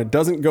Underground and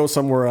doesn't go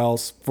somewhere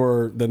else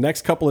for the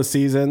next couple of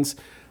seasons,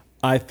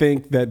 I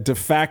think that de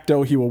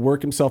facto he will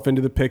work himself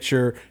into the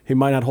picture. He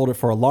might not hold it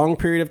for a long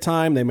period of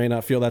time. They may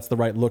not feel that's the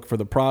right look for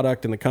the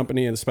product and the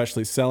company, and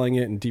especially selling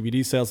it and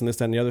DVD sales and this,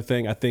 that, and the other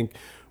thing. I think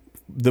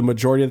the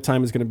majority of the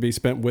time is going to be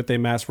spent with a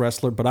masked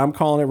wrestler, but I'm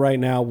calling it right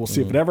now. We'll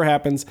see if it ever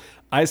happens.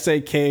 I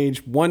say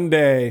Cage one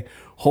day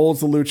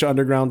holds the Lucha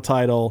Underground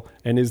title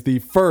and is the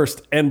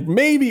first and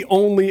maybe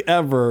only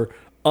ever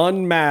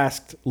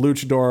unmasked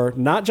luchador,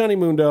 not Johnny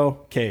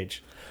Mundo,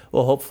 Cage.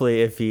 Well,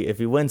 hopefully, if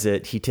he wins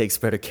it, he takes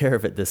better care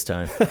of it this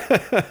time.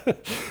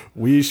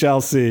 We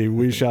shall see.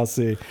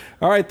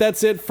 All right,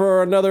 that's it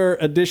for another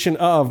edition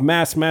of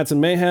Masks, Mats,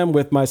 and Mayhem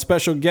with my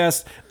special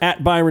guest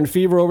at Byron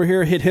Fever over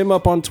here. Hit him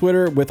up on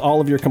Twitter with all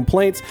of your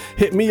complaints.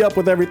 Hit me up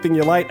with everything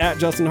you like at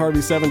Justin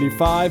Harvey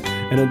 75.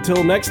 And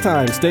until next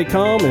time, stay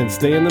calm and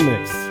stay in the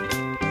mix.